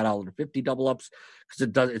 $25 to $50 double-ups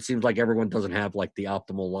because it seems like everyone doesn't have, like, the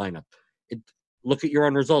optimal lineup. Look at your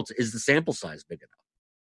own results. Is the sample size big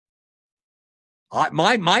enough?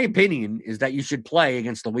 My opinion is that you should play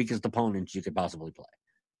against the weakest opponents you could possibly play.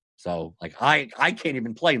 So, like, I can't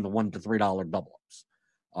even play in the $1 to $3 double-ups.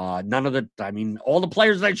 All the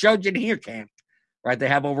players that I showed you in here can't, right? They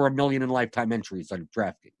have over 1 million in lifetime entries on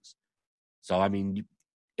DraftKings. So, I mean,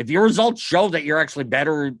 if your results show that you're actually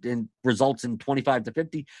better in results in 25 to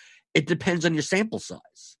 50, it depends on your sample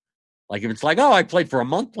size. Like, if it's like, oh, I played for a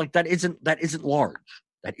month, like that isn't large.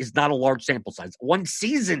 That is not a large sample size. One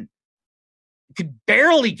season could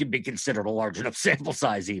be considered a large enough sample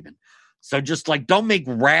size even. So just like, don't make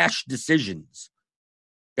rash decisions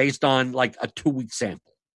based on like a 2-week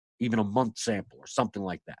sample, even a month sample or something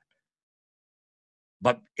like that.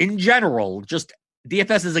 But in general, just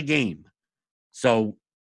DFS is a game. So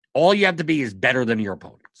all you have to be is better than your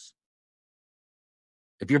opponents.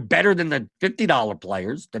 If you're better than the $50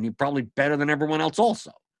 players, then you're probably better than everyone else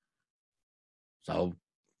also. So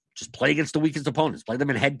just play against the weakest opponents. Play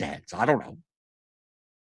them in head-to-heads. I don't know.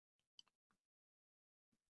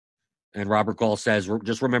 And Robert Gall says,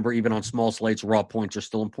 just remember, even on small slates, raw points are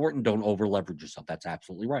still important. Don't over-leverage yourself. That's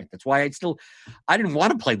absolutely right. That's why I didn't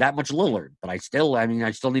want to play that much Lillard, but I still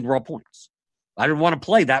need raw points. I didn't want to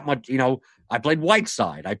play that much. I played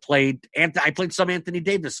Whiteside. I played some Anthony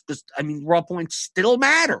Davis. Because, raw points still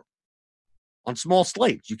matter on small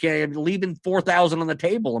slates. You can't leaving 4,000 on the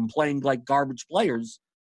table and playing like garbage players.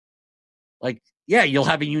 Like, yeah, you'll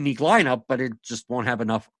have a unique lineup, but it just won't have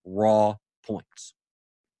enough raw points.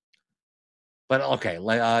 But, okay,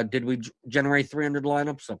 did we generate 300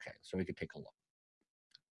 lineups? Okay, so we could take a look.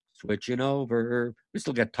 Switching over. We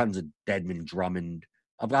still got tons of Dedmon, Drummond.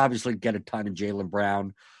 I'll obviously get a ton of Jaylen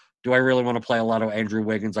Brown. Do I really want to play a lot of Andrew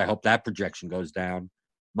Wiggins? I hope that projection goes down.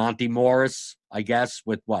 Monty Morris, I guess,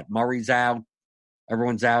 with what? Murray's out.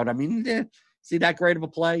 Everyone's out. See that great of a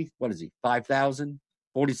play? What is he, 5,000?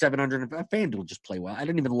 4,700. FanDuel just play well. I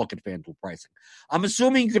didn't even look at FanDuel pricing. I'm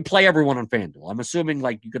assuming you could play everyone on FanDuel. I'm assuming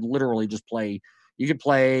like you could literally just play. You could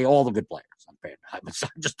play all the good players on FanDuel. I'm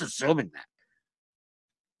just assuming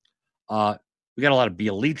that. We got a lot of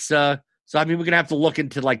Bielitsa. So we're gonna have to look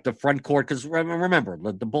into like the front court because remember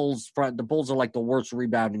the Bulls are like the worst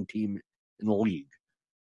rebounding team in the league.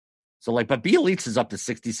 So but Bielitsa's up to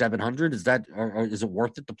 6,700. Is that or is it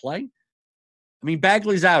worth it to play?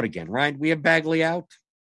 Bagley's out again, right? We have Bagley out.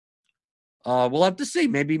 We'll have to see.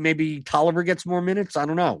 Maybe Tolliver gets more minutes. I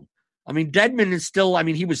don't know. Dedmon is still,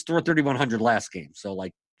 he was 3,100 last game. So,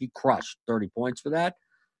 he crushed 30 points for that.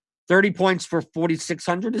 30 points for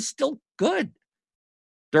 4,600 is still good.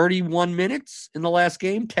 31 minutes in the last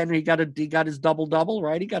game. 10, he got his double-double,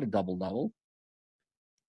 right? He got a double-double.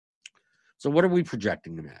 So, what are we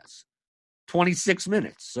projecting him as? 26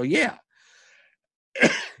 minutes. So, yeah.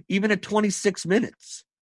 Even at 26 minutes,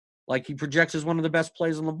 he projects as one of the best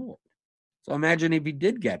plays on the board. So imagine if he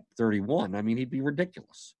did get 31. He'd be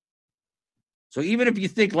ridiculous. So even if you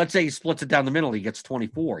think, let's say he splits it down the middle, he gets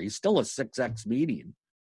 24. He's still a 6X median.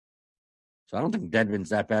 So I don't think Dedmon's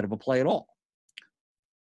that bad of a play at all.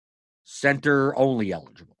 Center only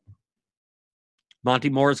eligible. Monty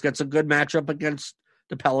Morris gets a good matchup against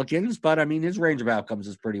the Pelicans, but his range of outcomes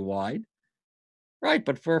is pretty wide. Right,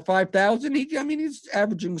 but for 5,000, he's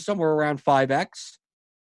averaging somewhere around 5X.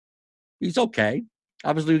 He's okay.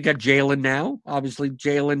 Obviously, we got Jaylen now. Obviously,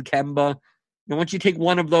 Jaylen, Kemba. Once you take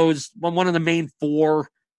one of the main four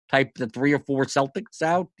type, the 3 or 4 Celtics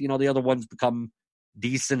out, the other ones become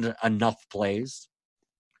decent enough plays.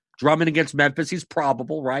 Drummond against Memphis, he's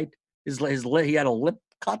probable, right? He had a lip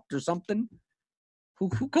cut or something.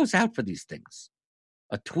 Who goes out for these things?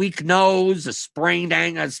 A tweaked nose, a sprained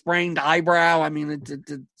eyebrow.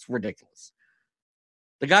 It's ridiculous.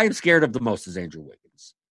 The guy I'm scared of the most is Andrew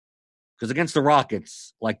Wiggins. Because against the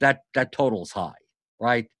Rockets, that total's high,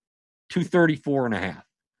 right? 234.5.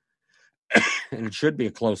 And it should be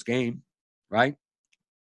a close game, right?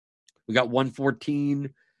 We got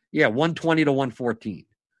 114. Yeah, 120 to 114.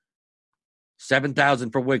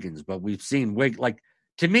 7,000 for Wiggins. But we've seen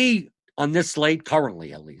to me, on this slate,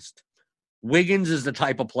 currently at least, Wiggins is the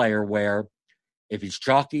type of player where if he's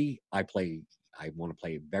chalky, I want to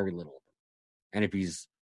play very little of him. And if he's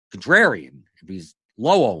contrarian, if he's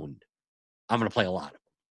low owned, I'm going to play a lot of him.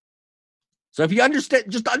 So if you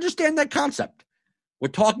understand that concept. We're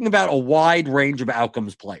talking about a wide range of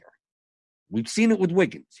outcomes player. We've seen it with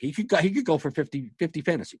Wiggins. He could go for 50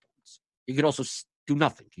 fantasy points. He could also do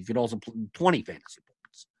nothing. He could also play 20 fantasy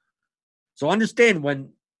points. So understand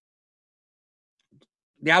when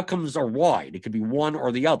the outcomes are wide. It could be one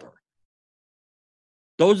or the other.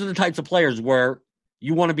 Those are the types of players where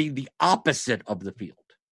you want to be the opposite of the field.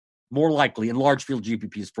 more likely in large field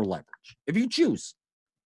GPPs for leverage. If you choose.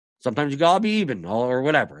 Sometimes you go, I'll be even or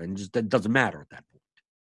whatever, and just it doesn't matter at that point.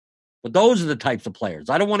 But those are the types of players.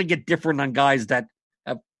 I don't want to get different on guys that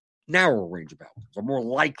have narrower range of outcomes, are more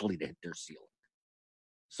likely to hit their ceiling.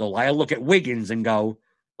 So I look at Wiggins and go,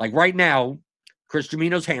 like right now, Chris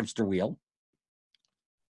Jimino's hamster wheel.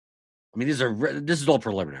 I mean, this is all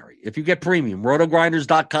preliminary. If you get premium,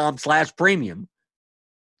 rotogrinders.com/premium,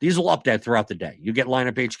 these will update throughout the day. You get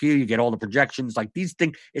lineup HQ, you get all the projections. Like these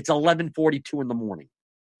things, it's 11:42 in the morning,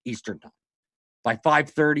 Eastern time. By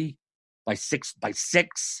 5:30, by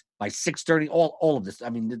 6:30, all of this. I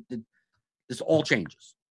mean, this all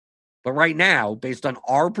changes. But right now, based on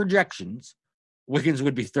our projections, Wiggins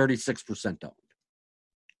would be 36% owned.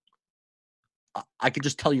 I could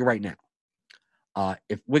just tell you right now,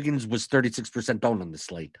 if Wiggins was 36% owned on the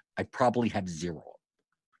slate, I probably have 0.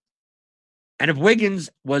 And if Wiggins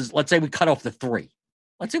was, let's say we cut off the 3.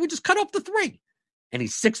 Let's say we just cut off the 3, and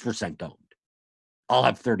he's 6% owned, I'll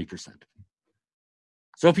have 30%.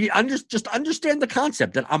 So if you just understand the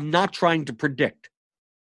concept that I'm not trying to predict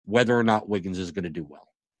whether or not Wiggins is going to do well.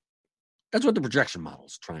 That's what the projection model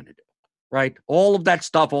is trying to do, right? All of that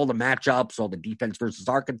stuff, all the matchups, all the defense versus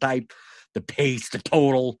archetype, the pace, the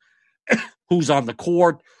total, who's on the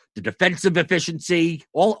court, the defensive efficiency,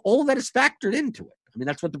 all of that is factored into it. I mean,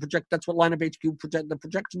 that's what lineup HQ the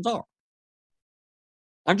projections are.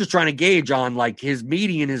 I'm just trying to gauge on like his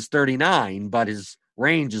median is 39, but his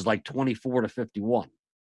range is like 24 to 51.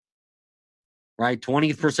 Right?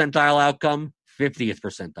 20th percentile outcome, 50th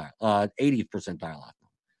percentile, 80th percentile outcome.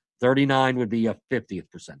 39 would be a 50th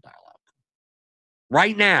percentile outcome.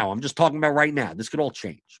 Right now, I'm just talking about right now. This could all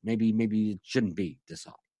change. Maybe it shouldn't be this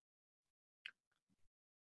high.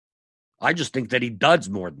 I just think that he does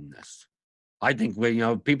more than this. I think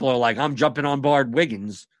people are like, I'm jumping on board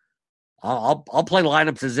Wiggins. I'll play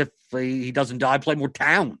lineups as if he doesn't die. I play more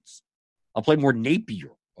Towns. I'll play more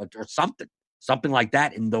Napier or something like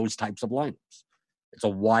that in those types of lineups. It's a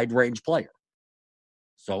wide range player.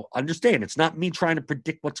 So understand, it's not me trying to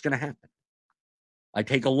predict what's going to happen. I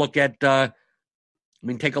take a look at,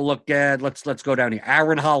 let's go down here.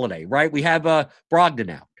 Aaron Holiday, right? We have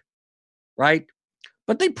Brogdon out, right?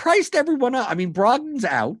 But they priced everyone out. I mean, Brogdon's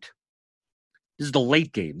out. This is the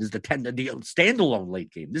late game. This is the standalone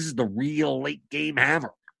late game. This is the real late game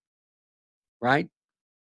hammer, right?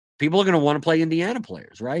 People are going to want to play Indiana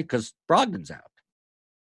players, right? Because Brogdon's out.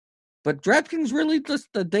 But DraftKings really just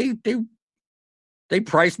they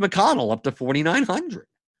priced McConnell up to 4,900.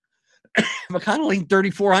 McConnell ain't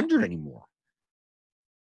 3,400 anymore,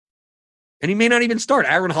 and he may not even start.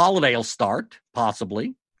 Aaron Holiday will start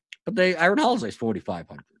possibly, but Aaron Holiday's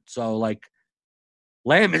 4,500. So like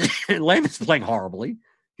Lamb is playing horribly.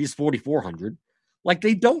 He's 4,400. Like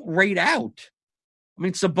they don't rate out. I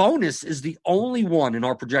mean, Sabonis is the only one in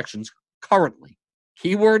our projections currently.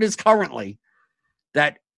 Keyword is currently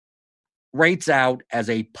that rates out as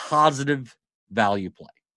a positive value play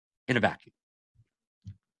in a vacuum.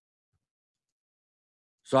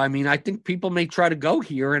 So, I mean, I think people may try to go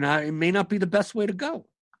here, and it may not be the best way to go.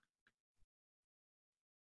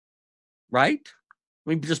 Right? I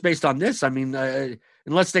mean, just based on this, I mean,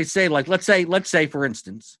 unless they say, like, let's say, for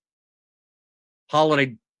instance,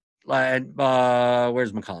 Holiday,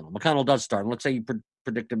 where's McConnell? McConnell does start. And let's say you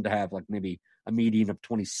predict him to have, like, maybe a median of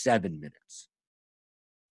 27 minutes.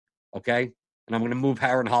 Okay? And I'm going to move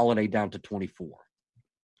Aaron Holiday down to 24.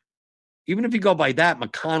 Even if you go by that,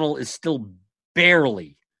 McConnell is still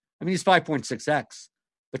barely, I mean, he's 5.6x,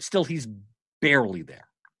 but still he's barely there.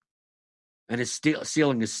 And his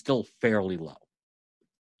ceiling is still fairly low.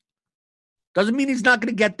 Doesn't mean he's not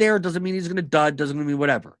going to get there. Doesn't mean he's going to dud. Doesn't mean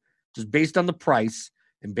whatever. Just based on the price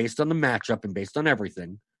and based on the matchup and based on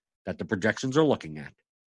everything that the projections are looking at.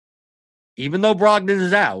 Even though Brogdon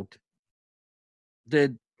is out,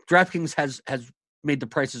 the DraftKings has made the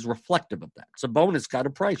prices reflective of that. Sabonis got a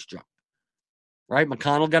price jump, right?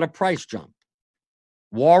 McConnell got a price jump.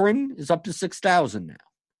 Warren is up to 6,000 now.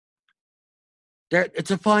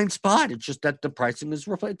 It's a fine spot. It's just that the pricing is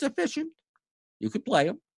it's efficient. You could play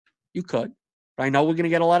them. You could. But I know we're going to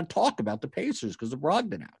get a lot of talk about the Pacers because of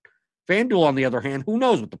Brogdon out. FanDuel, on the other hand, who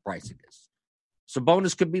knows what the pricing is?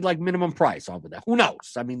 Sabonis could be like minimum price over there. Who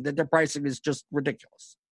knows? I mean, their pricing is just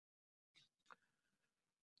ridiculous.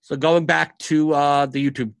 So going back to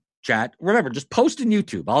the YouTube chat, remember, just post in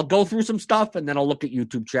YouTube. I'll go through some stuff, and then I'll look at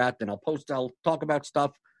YouTube chat, then I'll talk about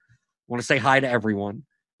stuff. I want to say hi to everyone,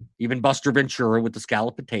 even Buster Ventura with the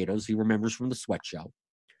scalloped potatoes. He remembers from the Sweat Show.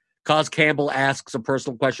 Cos Campbell asks a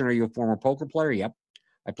personal question. Are you a former poker player? Yep.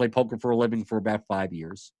 I played poker for a living for about 5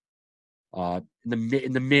 years. In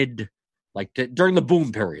the mid like during the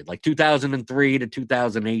boom period, like 2003 to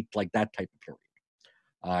 2008, like that type of period.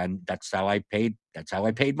 And that's how I paid. That's how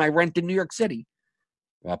I paid my rent in New York City.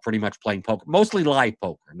 Pretty much playing poker, mostly live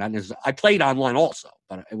poker. I played online also,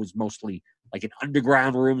 but it was mostly like in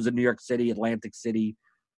underground rooms in New York City, Atlantic City,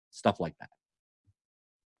 stuff like that.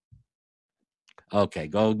 Okay,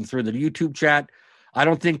 going through the YouTube chat. I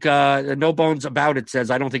don't think No Bones About It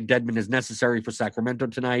says, I don't think Dedmon is necessary for Sacramento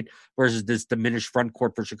tonight versus this diminished front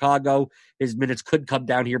court for Chicago. His minutes could come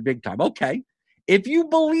down here big time. Okay, if you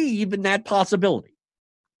believe in that possibility,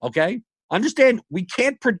 okay, understand we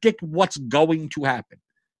can't predict what's going to happen.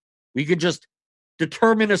 We could just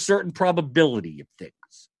determine a certain probability of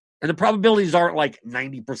things. And the probabilities aren't like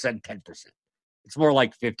 90%, 10%. It's more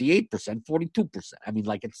like 58%, 42%. I mean,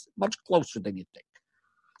 like it's much closer than you think.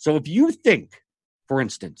 So if you think, for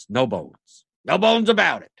instance, no bones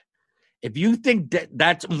about it. If you think that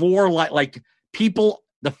that's more like people,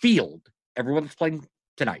 the field, everyone that's playing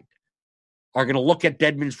tonight, are going to look at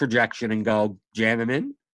Dedmon's projection and go, jam him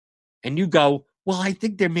in. And you go, well, I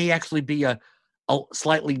think there may actually be a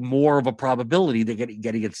slightly more of a probability that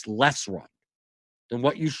getting its less run. Then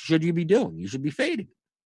what should you be doing? You should be fading.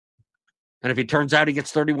 And if it turns out he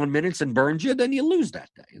gets 31 minutes and burns you, then you lose that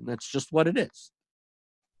day. And that's just what it is.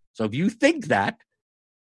 So if you think that,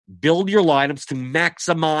 build your lineups to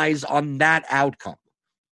maximize on that outcome.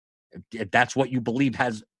 If that's what you believe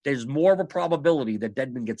there's more of a probability that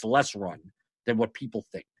Dedmon gets less run than what people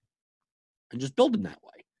think. And just build him that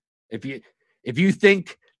way. If you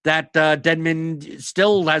think that Dedmon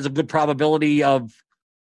still has a good probability of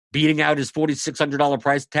beating out his $4,600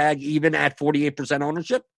 price tag, even at 48%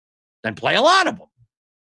 ownership, then play a lot of them.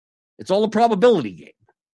 It's all a probability game.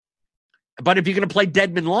 But if you're going to play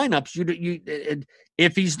Dedmon lineups,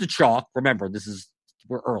 if he's the chalk, remember,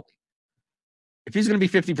 we're early. If he's going to be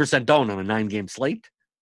 50% owned on a 9-game slate,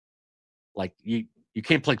 like you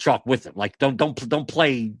can't play chalk with him. Like don't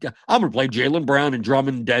play. I'm going to play Jaylen Brown and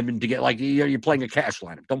Drummond, Dedmon to get like you're playing a cash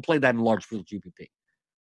lineup. Don't play that in large field GPP. If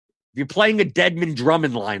you're playing a Dedmon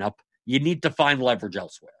Drummond lineup, you need to find leverage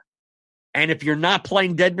elsewhere. And if you're not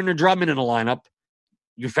playing Dedmon or Drummond in a lineup,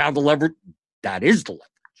 you found the leverage. That is the leverage.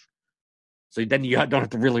 So then you don't have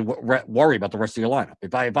to really worry about the rest of your lineup.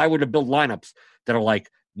 If I were to build lineups that are like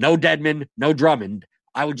no Dedmon, no Drummond,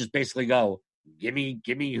 I would just basically go, give me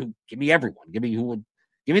everyone. Give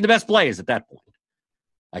me the best players at that point.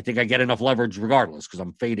 I think I get enough leverage regardless because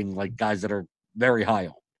I'm fading like guys that are very high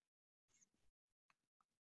on.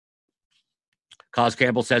 Cos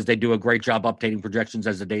Campbell says they do a great job updating projections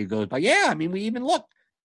as the day goes by. Yeah, I mean, we even look.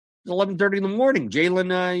 It's 11:30 in the morning.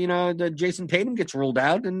 Jaylen, the Jason Tatum gets ruled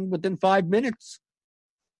out, and within 5 minutes,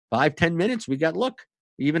 5-10 minutes, we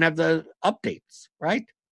even have the updates, right?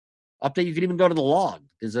 Update. You can even go to the log.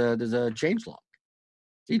 There's a change log.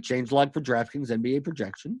 See, change log for DraftKings NBA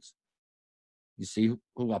projections. You see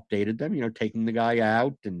who updated them. Taking the guy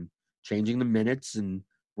out and changing the minutes and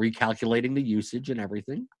recalculating the usage and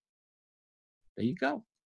everything. There you go.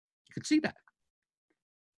 You can see that.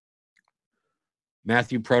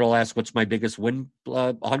 Matthew Protel asks, what's my biggest win?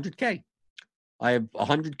 100K. I have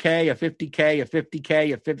 100K, a 50K, a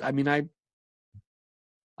 50K, a 50. I mean,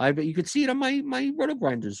 you can see it on my Roto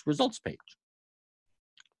Grinders results page.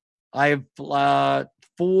 I have five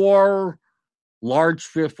large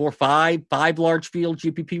field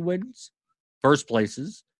GPP wins, first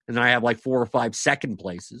places. And then I have like 4 or 5 second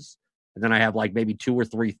places. And then I have like maybe 2 or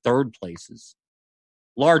 3 third places.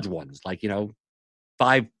 Large ones, like,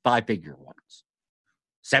 5-figure ones.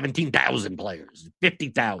 17,000 players,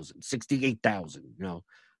 50,000, 68,000.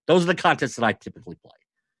 Those are the contests that I typically play.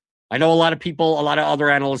 I know a lot of other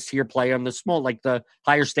analysts here play on the small, like the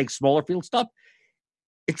higher stakes, smaller field stuff.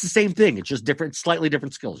 It's the same thing. It's just different, slightly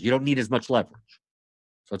different skills. You don't need as much leverage.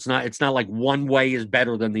 So it's not like one way is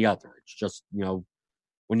better than the other. It's just,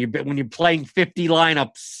 when you're playing 50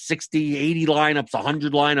 lineups, 60, 80 lineups,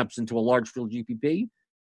 100 lineups into a large field GPP,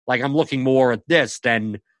 like I'm looking more at this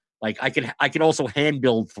than like I could also hand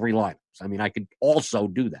build 3 lineups. I mean, I could also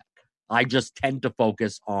do that. I just tend to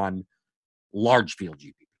focus on large field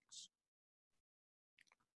GPPs.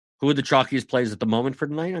 Who are the chalkiest plays at the moment for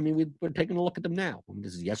tonight? I mean, we're taking a look at them now.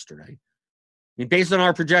 This is yesterday. I mean, based on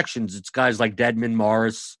our projections, it's guys like Dedmon,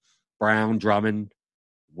 Morris, Brown, Drummond,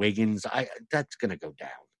 Wiggins. That's going to go down.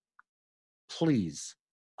 Please.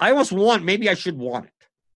 I almost maybe I should want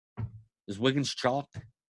it. Is Wiggins chalk?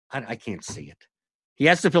 I can't see it.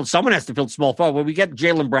 Someone has to fill small forward. When we get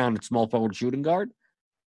Jaylen Brown at small forward shooting guard,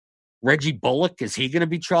 Reggie Bullock, is he going to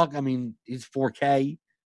be chalk? I mean, he's 4K.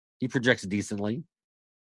 He projects decently.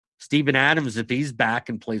 Steven Adams, if he's back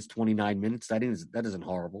and plays 29 minutes, that isn't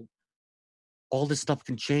horrible. all this stuff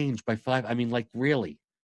can change by 5. I mean, like, really,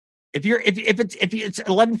 if it's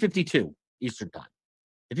 11:52 Eastern time,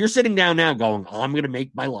 if you're sitting down now going, oh, I'm going to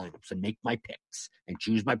make my lineups and make my picks and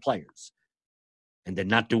choose my players, and then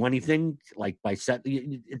not do anything like by set,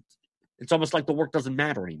 it's almost like the work doesn't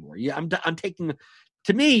matter anymore. Yeah, I'm taking,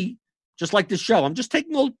 to me, just like this show, I'm just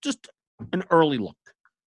taking just an early look.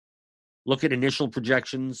 Look at initial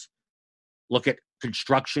projections. Look at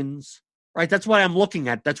constructions. Right, that's why I'm looking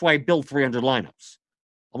at. That's why I build 300 lineups.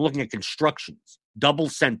 I'm looking at constructions. Double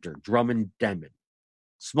center, Drummond, Denman.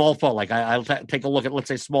 Small forward, like I'll take a look at, let's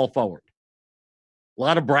say, small forward. A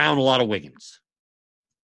lot of Brown, a lot of Wiggins.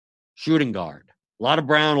 Shooting guard. A lot of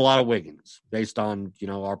Brown, a lot of Wiggins, based on,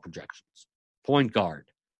 our projections. Point guard.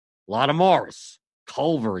 A lot of Morris.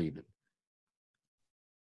 Culver, even.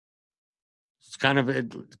 It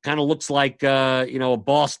kind of looks like, a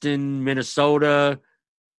Boston, Minnesota,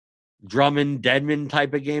 Drummond, Dedmon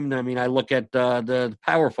type of game. I mean, I look at the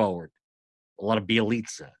power forward. A lot of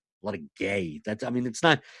Bielitsa, a lot of Gay.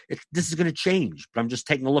 This is going to change, but I'm just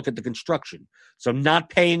taking a look at the construction. So I'm not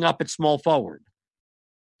paying up at small forward.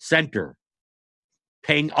 Center,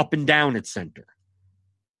 paying up and down at center.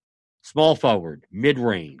 Small forward,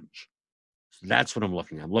 mid-range. So that's what I'm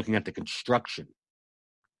looking at. I'm looking at the construction.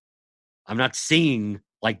 I'm not seeing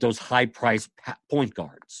like those high-priced point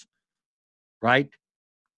guards, right?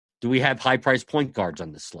 Do we have high-priced point guards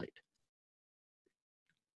on this slate?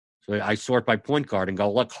 So I sort by point guard and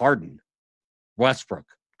go, look, Harden, Westbrook,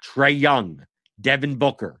 Trae Young, Devin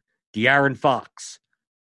Booker, De'Aaron Fox,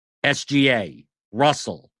 SGA,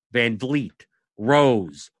 Russell, Van Vliet,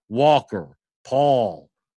 Rose, Walker,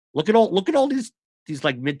 Paul. Look at all these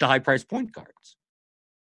like mid to high price point guards.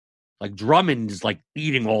 Like Drummond is like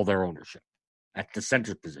eating all their ownership at the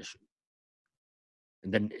center position.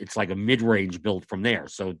 And then it's like a mid-range build from there.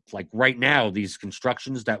 So like right now, these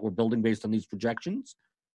constructions that we're building based on these projections,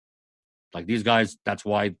 like these guys, that's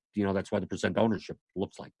why the percent ownership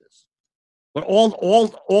looks like this. But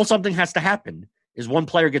all something has to happen is one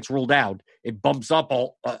player gets ruled out. It bumps up a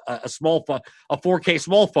 4K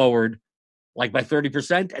small forward like by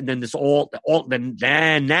 30%, and then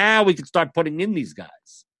then now we can start putting in these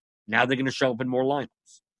guys. Now they're going to show up in more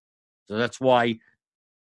lineups. So that's why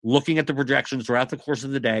looking at the projections throughout the course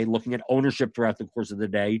of the day, looking at ownership throughout the course of the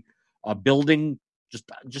day, building,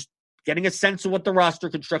 just getting a sense of what the roster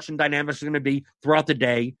construction dynamics are going to be throughout the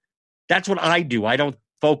day. That's what I do. I don't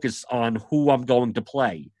focus on who I'm going to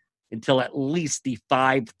play until at least the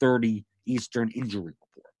 5:30 Eastern injury report.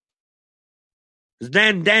 Because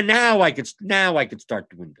then now I could start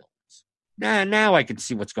doing builds. Now I could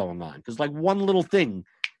see what's going on. Because like one little thing,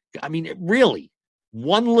 I mean, really,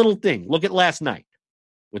 one little thing. Look at last night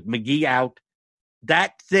with McGee out.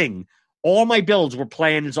 That thing, all my builds were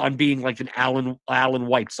planned on being like an Allen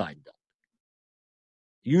Whiteside build,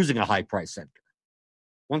 using a high price center.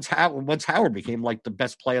 Once Howard became like the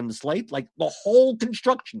best play on the slate, like the whole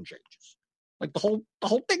construction changes, like the whole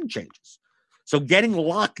thing changes. So getting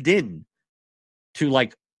locked in to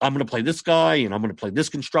like, I'm going to play this guy and I'm going to play this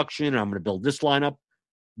construction and I'm going to build this lineup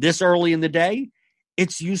this early in the day,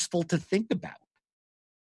 it's useful to think about.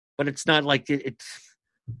 But it's not like it's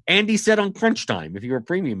Andy said on Crunch Time, if you're a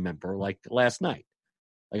premium member, like last night,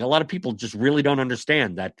 like a lot of people just really don't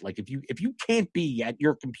understand that. Like if you can't be at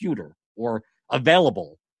your computer or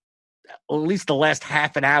available at least the last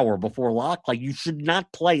half an hour before lock, like you should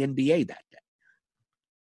not play NBA that day.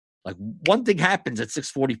 Like one thing happens at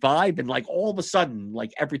 6:45 and like all of a sudden,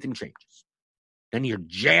 like everything changes. Then you're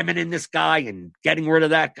jamming in this guy and getting rid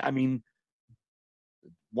of that. I mean,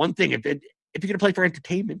 one thing, if you're going to play for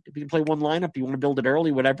entertainment, if you can play one lineup, you want to build it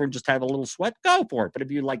early, whatever, and just have a little sweat, go for it. But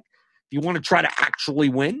if you want to try to actually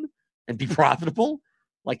win and be profitable,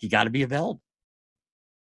 like you got to be available.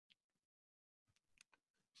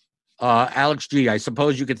 Alex G, I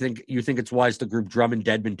suppose you think it's wise to group Drummond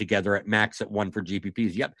and Dedmon together at max at 1 for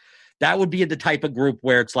GPPs. Yep. That would be the type of group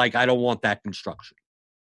where it's like, I don't want that construction,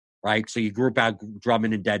 right? So you group out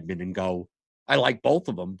Drummond and Dedmon and go, I like both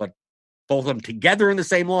of them, but both of them together in the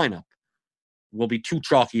same lineup will be too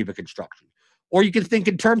chalky of a construction. Or you can think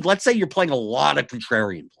in terms, let's say you're playing a lot of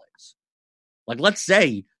contrarian plays. Like, let's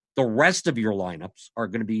say the rest of your lineups are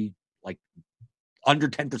going to be like under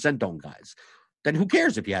 10% owned guys. Then who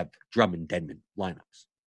cares if you have Drummond and Dedmon lineups?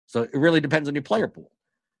 So it really depends on your player pool.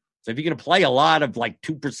 So if you're going to play a lot of like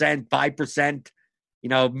 2%,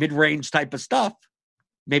 5%, mid-range type of stuff,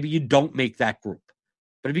 maybe you don't make that group.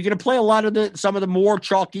 But if you're going to play a lot of some of the more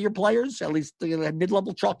chalkier players, at least the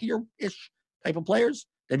mid-level chalkier-ish type of players,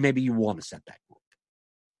 then maybe you want to set that group.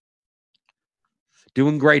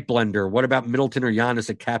 Doing great, Blender. What about Middleton or Giannis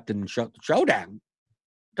at captain showdown?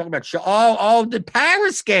 Talking about show. Oh, the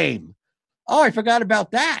Paris game. Oh, I forgot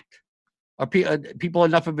about that. Are people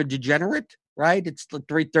enough of a degenerate? Right? It's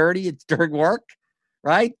 3:30. It's during work.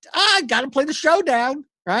 Right? I got to play the showdown.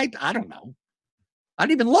 Right? I don't know. I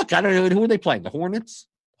didn't even look. I don't know who are they playing. The Hornets?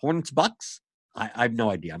 Hornets Bucks? I have no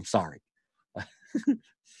idea. I'm sorry.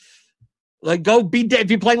 Like, if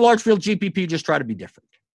you're playing large field GPP, just try to be different.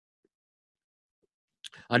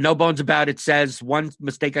 No Bones About It says, one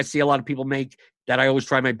mistake I see a lot of people make that I always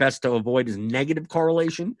try my best to avoid is negative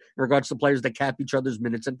correlation in regards to players that cap each other's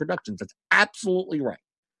minutes and productions. That's absolutely right.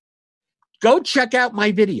 Go check out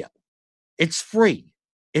my video. It's free.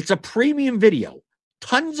 It's a premium video.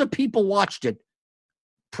 Tons of people watched it.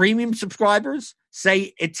 Premium subscribers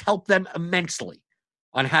say it's helped them immensely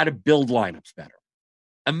on how to build lineups better.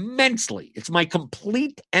 Immensely. It's my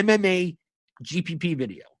complete MMA GPP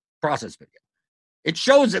video, process video. It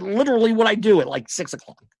shows it literally what I do at like 6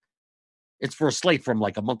 o'clock. It's for a slate from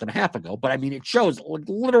like a month and a half ago, but I mean, it shows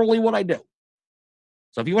literally what I do.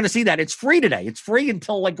 So if you want to see that, it's free today. It's free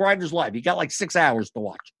until like Grinders Live. You got like 6 hours to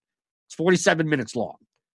watch it. It's 47 minutes long.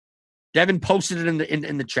 Devin posted it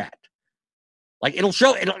in the chat. Like it'll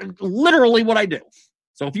show literally what I do.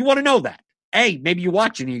 So if you want to know that, maybe you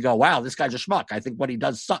watch it and you go, wow, this guy's a schmuck. I think what he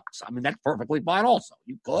does sucks. I mean, that's perfectly fine also.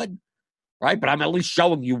 You could, right? But I'm at least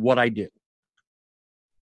showing you what I do.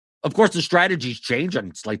 Of course, the strategies change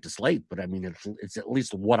on slate to slate, but I mean, it's at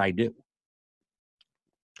least what I do.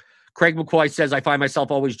 Craig McCoy says, I find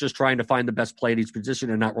myself always just trying to find the best play at each position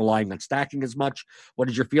and not relying on stacking as much. What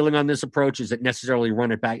is your feeling on this approach? Is it necessarily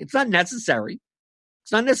run it back? It's not necessary.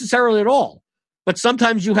 It's not necessarily at all. But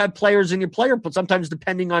sometimes you have players in your player, but sometimes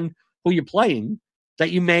depending on who you're playing,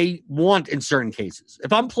 that you may want in certain cases.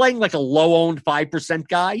 If I'm playing like a low-owned 5%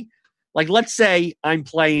 guy, like let's say I'm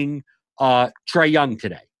playing Trae Young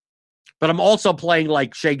today, but I'm also playing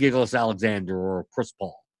like Shai Gilgeous-Alexander or Chris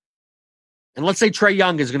Paul. And let's say Trae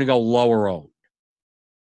Young is going to go lower owned.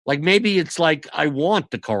 Like maybe it's like I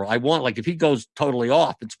want like if he goes totally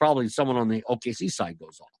off, it's probably someone on the OKC side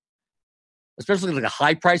goes off. Especially like a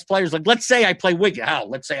high price players. Like let's say I play Wiggins.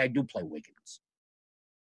 Let's say I do play Wiggins.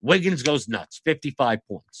 Wiggins goes nuts, 55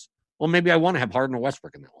 points. Well, maybe I want to have Harden or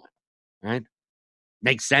Westbrook in that line, right?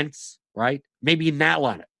 Makes sense, right? Maybe in that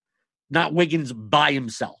lineup, not Wiggins by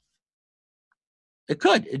himself. It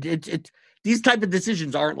could. These type of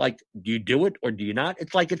decisions aren't like, do you do it or do you not?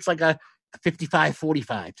 It's like a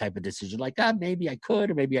 55-45 type of decision. Like, maybe I could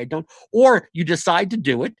or maybe I don't. Or you decide to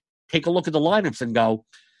do it, take a look at the lineups and go,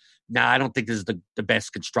 nah, I don't think this is the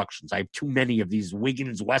best constructions. I have too many of these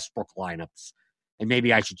Wiggins-Westbrook lineups, and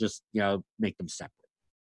maybe I should just, make them separate.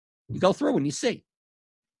 You go through and you see.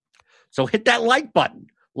 So hit that like button.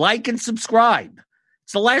 Like and subscribe.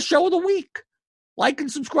 It's the last show of the week. Like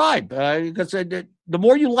and subscribe. Because the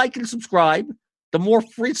more you like and subscribe, the more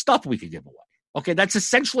free stuff we can give away. Okay, that's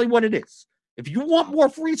essentially what it is. If you want more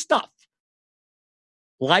free stuff,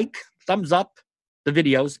 like, thumbs up the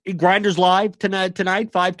videos. Grinders Live tonight,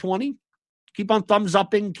 5:20. Keep on thumbs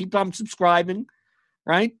upping. Keep on subscribing,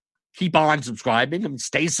 right? Keep on subscribing. I mean,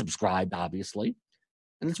 stay subscribed, obviously.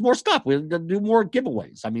 And it's more stuff. We'll do more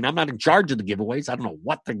giveaways. I mean, I'm not in charge of the giveaways. I don't know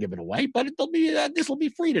what they're giving away, but it'll be this will be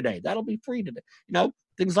free today. That'll be free today.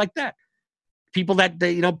 Things like that. People that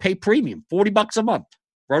pay premium, $40 a month.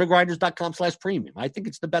 Rotogrinders.com/premium. I think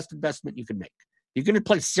it's the best investment you can make. You're going to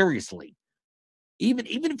play seriously, even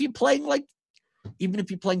if you're playing even if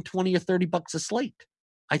you're playing $20 or $30 a slate.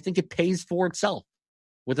 I think it pays for itself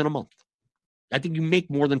within a month. I think you make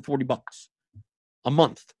more than $40 a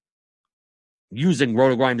month using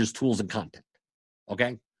Rotogrinders tools and content.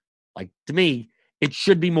 Okay? Like, to me, it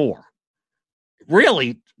should be more.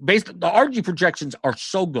 Really, the RG projections are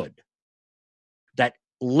so good that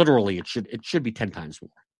literally it should be 10 times more.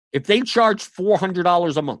 If they charge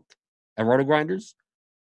 $400 a month at Rotogrinders,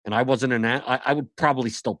 and I wasn't in that, I would probably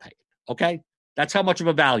still pay it. Okay? That's how much of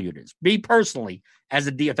a value it is. Me personally, as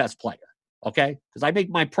a DFS player. Okay? Because I make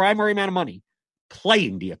my primary amount of money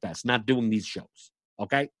playing DFS, not doing these shows.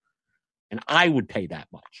 Okay? And I would pay that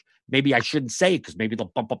much. Maybe I shouldn't say it because maybe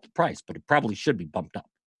they'll bump up the price, but it probably should be bumped up.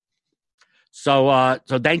 So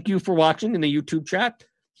thank you for watching in the YouTube chat.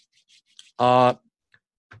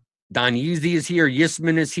 Don Yeezy is here.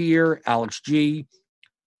 Yisman is here. Alex G.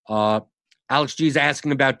 Alex G is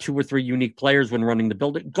asking about 2 or 3 unique players when running the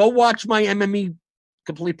building. Go watch my MME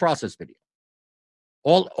complete process video.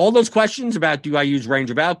 All those questions about do I use range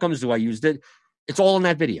of outcomes? Do I use it? It's all in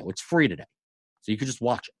that video. It's free today. So you can just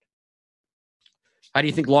watch it. How do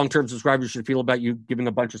you think long-term subscribers should feel about you giving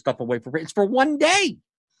a bunch of stuff away for free? It's for one day.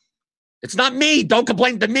 It's not me. Don't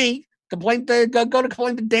complain to me. Go to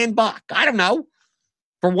complain to Dan Bach. I don't know.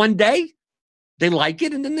 For one day, They like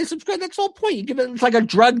it, and then they subscribe. That's the whole point. You give it. It's like a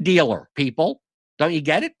drug dealer, people. Don't you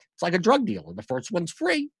get it? It's like a drug dealer. The first one's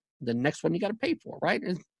free. The next one you got to pay for, right?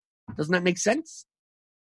 Doesn't that make sense?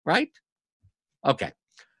 Right? Okay.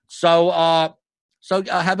 So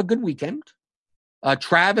have a good weekend.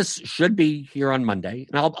 Travis should be here on Monday,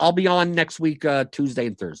 and I'll be on next week, Tuesday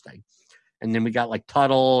and Thursday. And then we got like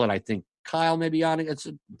Tuttle, and I think Kyle may be on. It's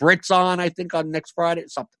Brit's on, I think, on next Friday,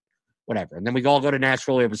 something, whatever. And then we all go to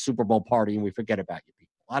Nashville, we have a Super Bowl party, and we forget about you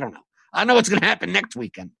people. I don't know. I know what's going to happen next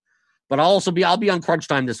weekend, but I'll be on Crunch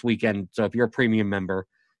Time this weekend. So if you're a premium member,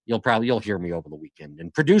 you'll hear me over the weekend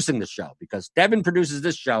and producing the show, because Devin produces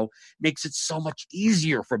this show, makes it so much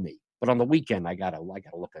easier for me. But on the weekend, I gotta look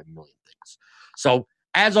at a million things. So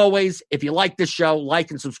as always, if you like this show, like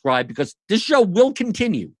and subscribe, because this show will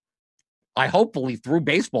continue. Hopefully through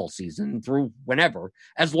baseball season, through whenever,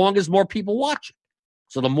 as long as more people watch it.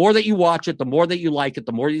 So the more that you watch it, the more that you like it,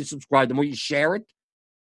 the more you subscribe, the more you share it,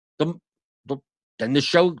 then the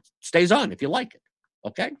show stays on if you like it.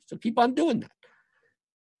 Okay? So keep on doing that.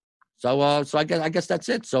 So I guess that's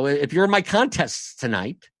it. So if you're in my contests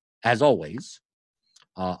tonight, as always,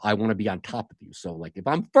 I want to be on top of you. So like if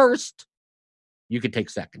I'm first, you could take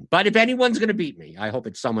second. But if anyone's going to beat me, I hope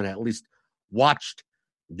it's someone that at least watched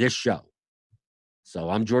this show.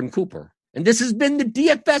 So I'm Jordan Cooper, and this has been the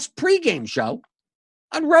DFS pregame show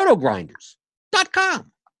on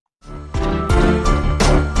RotoGrinders.com.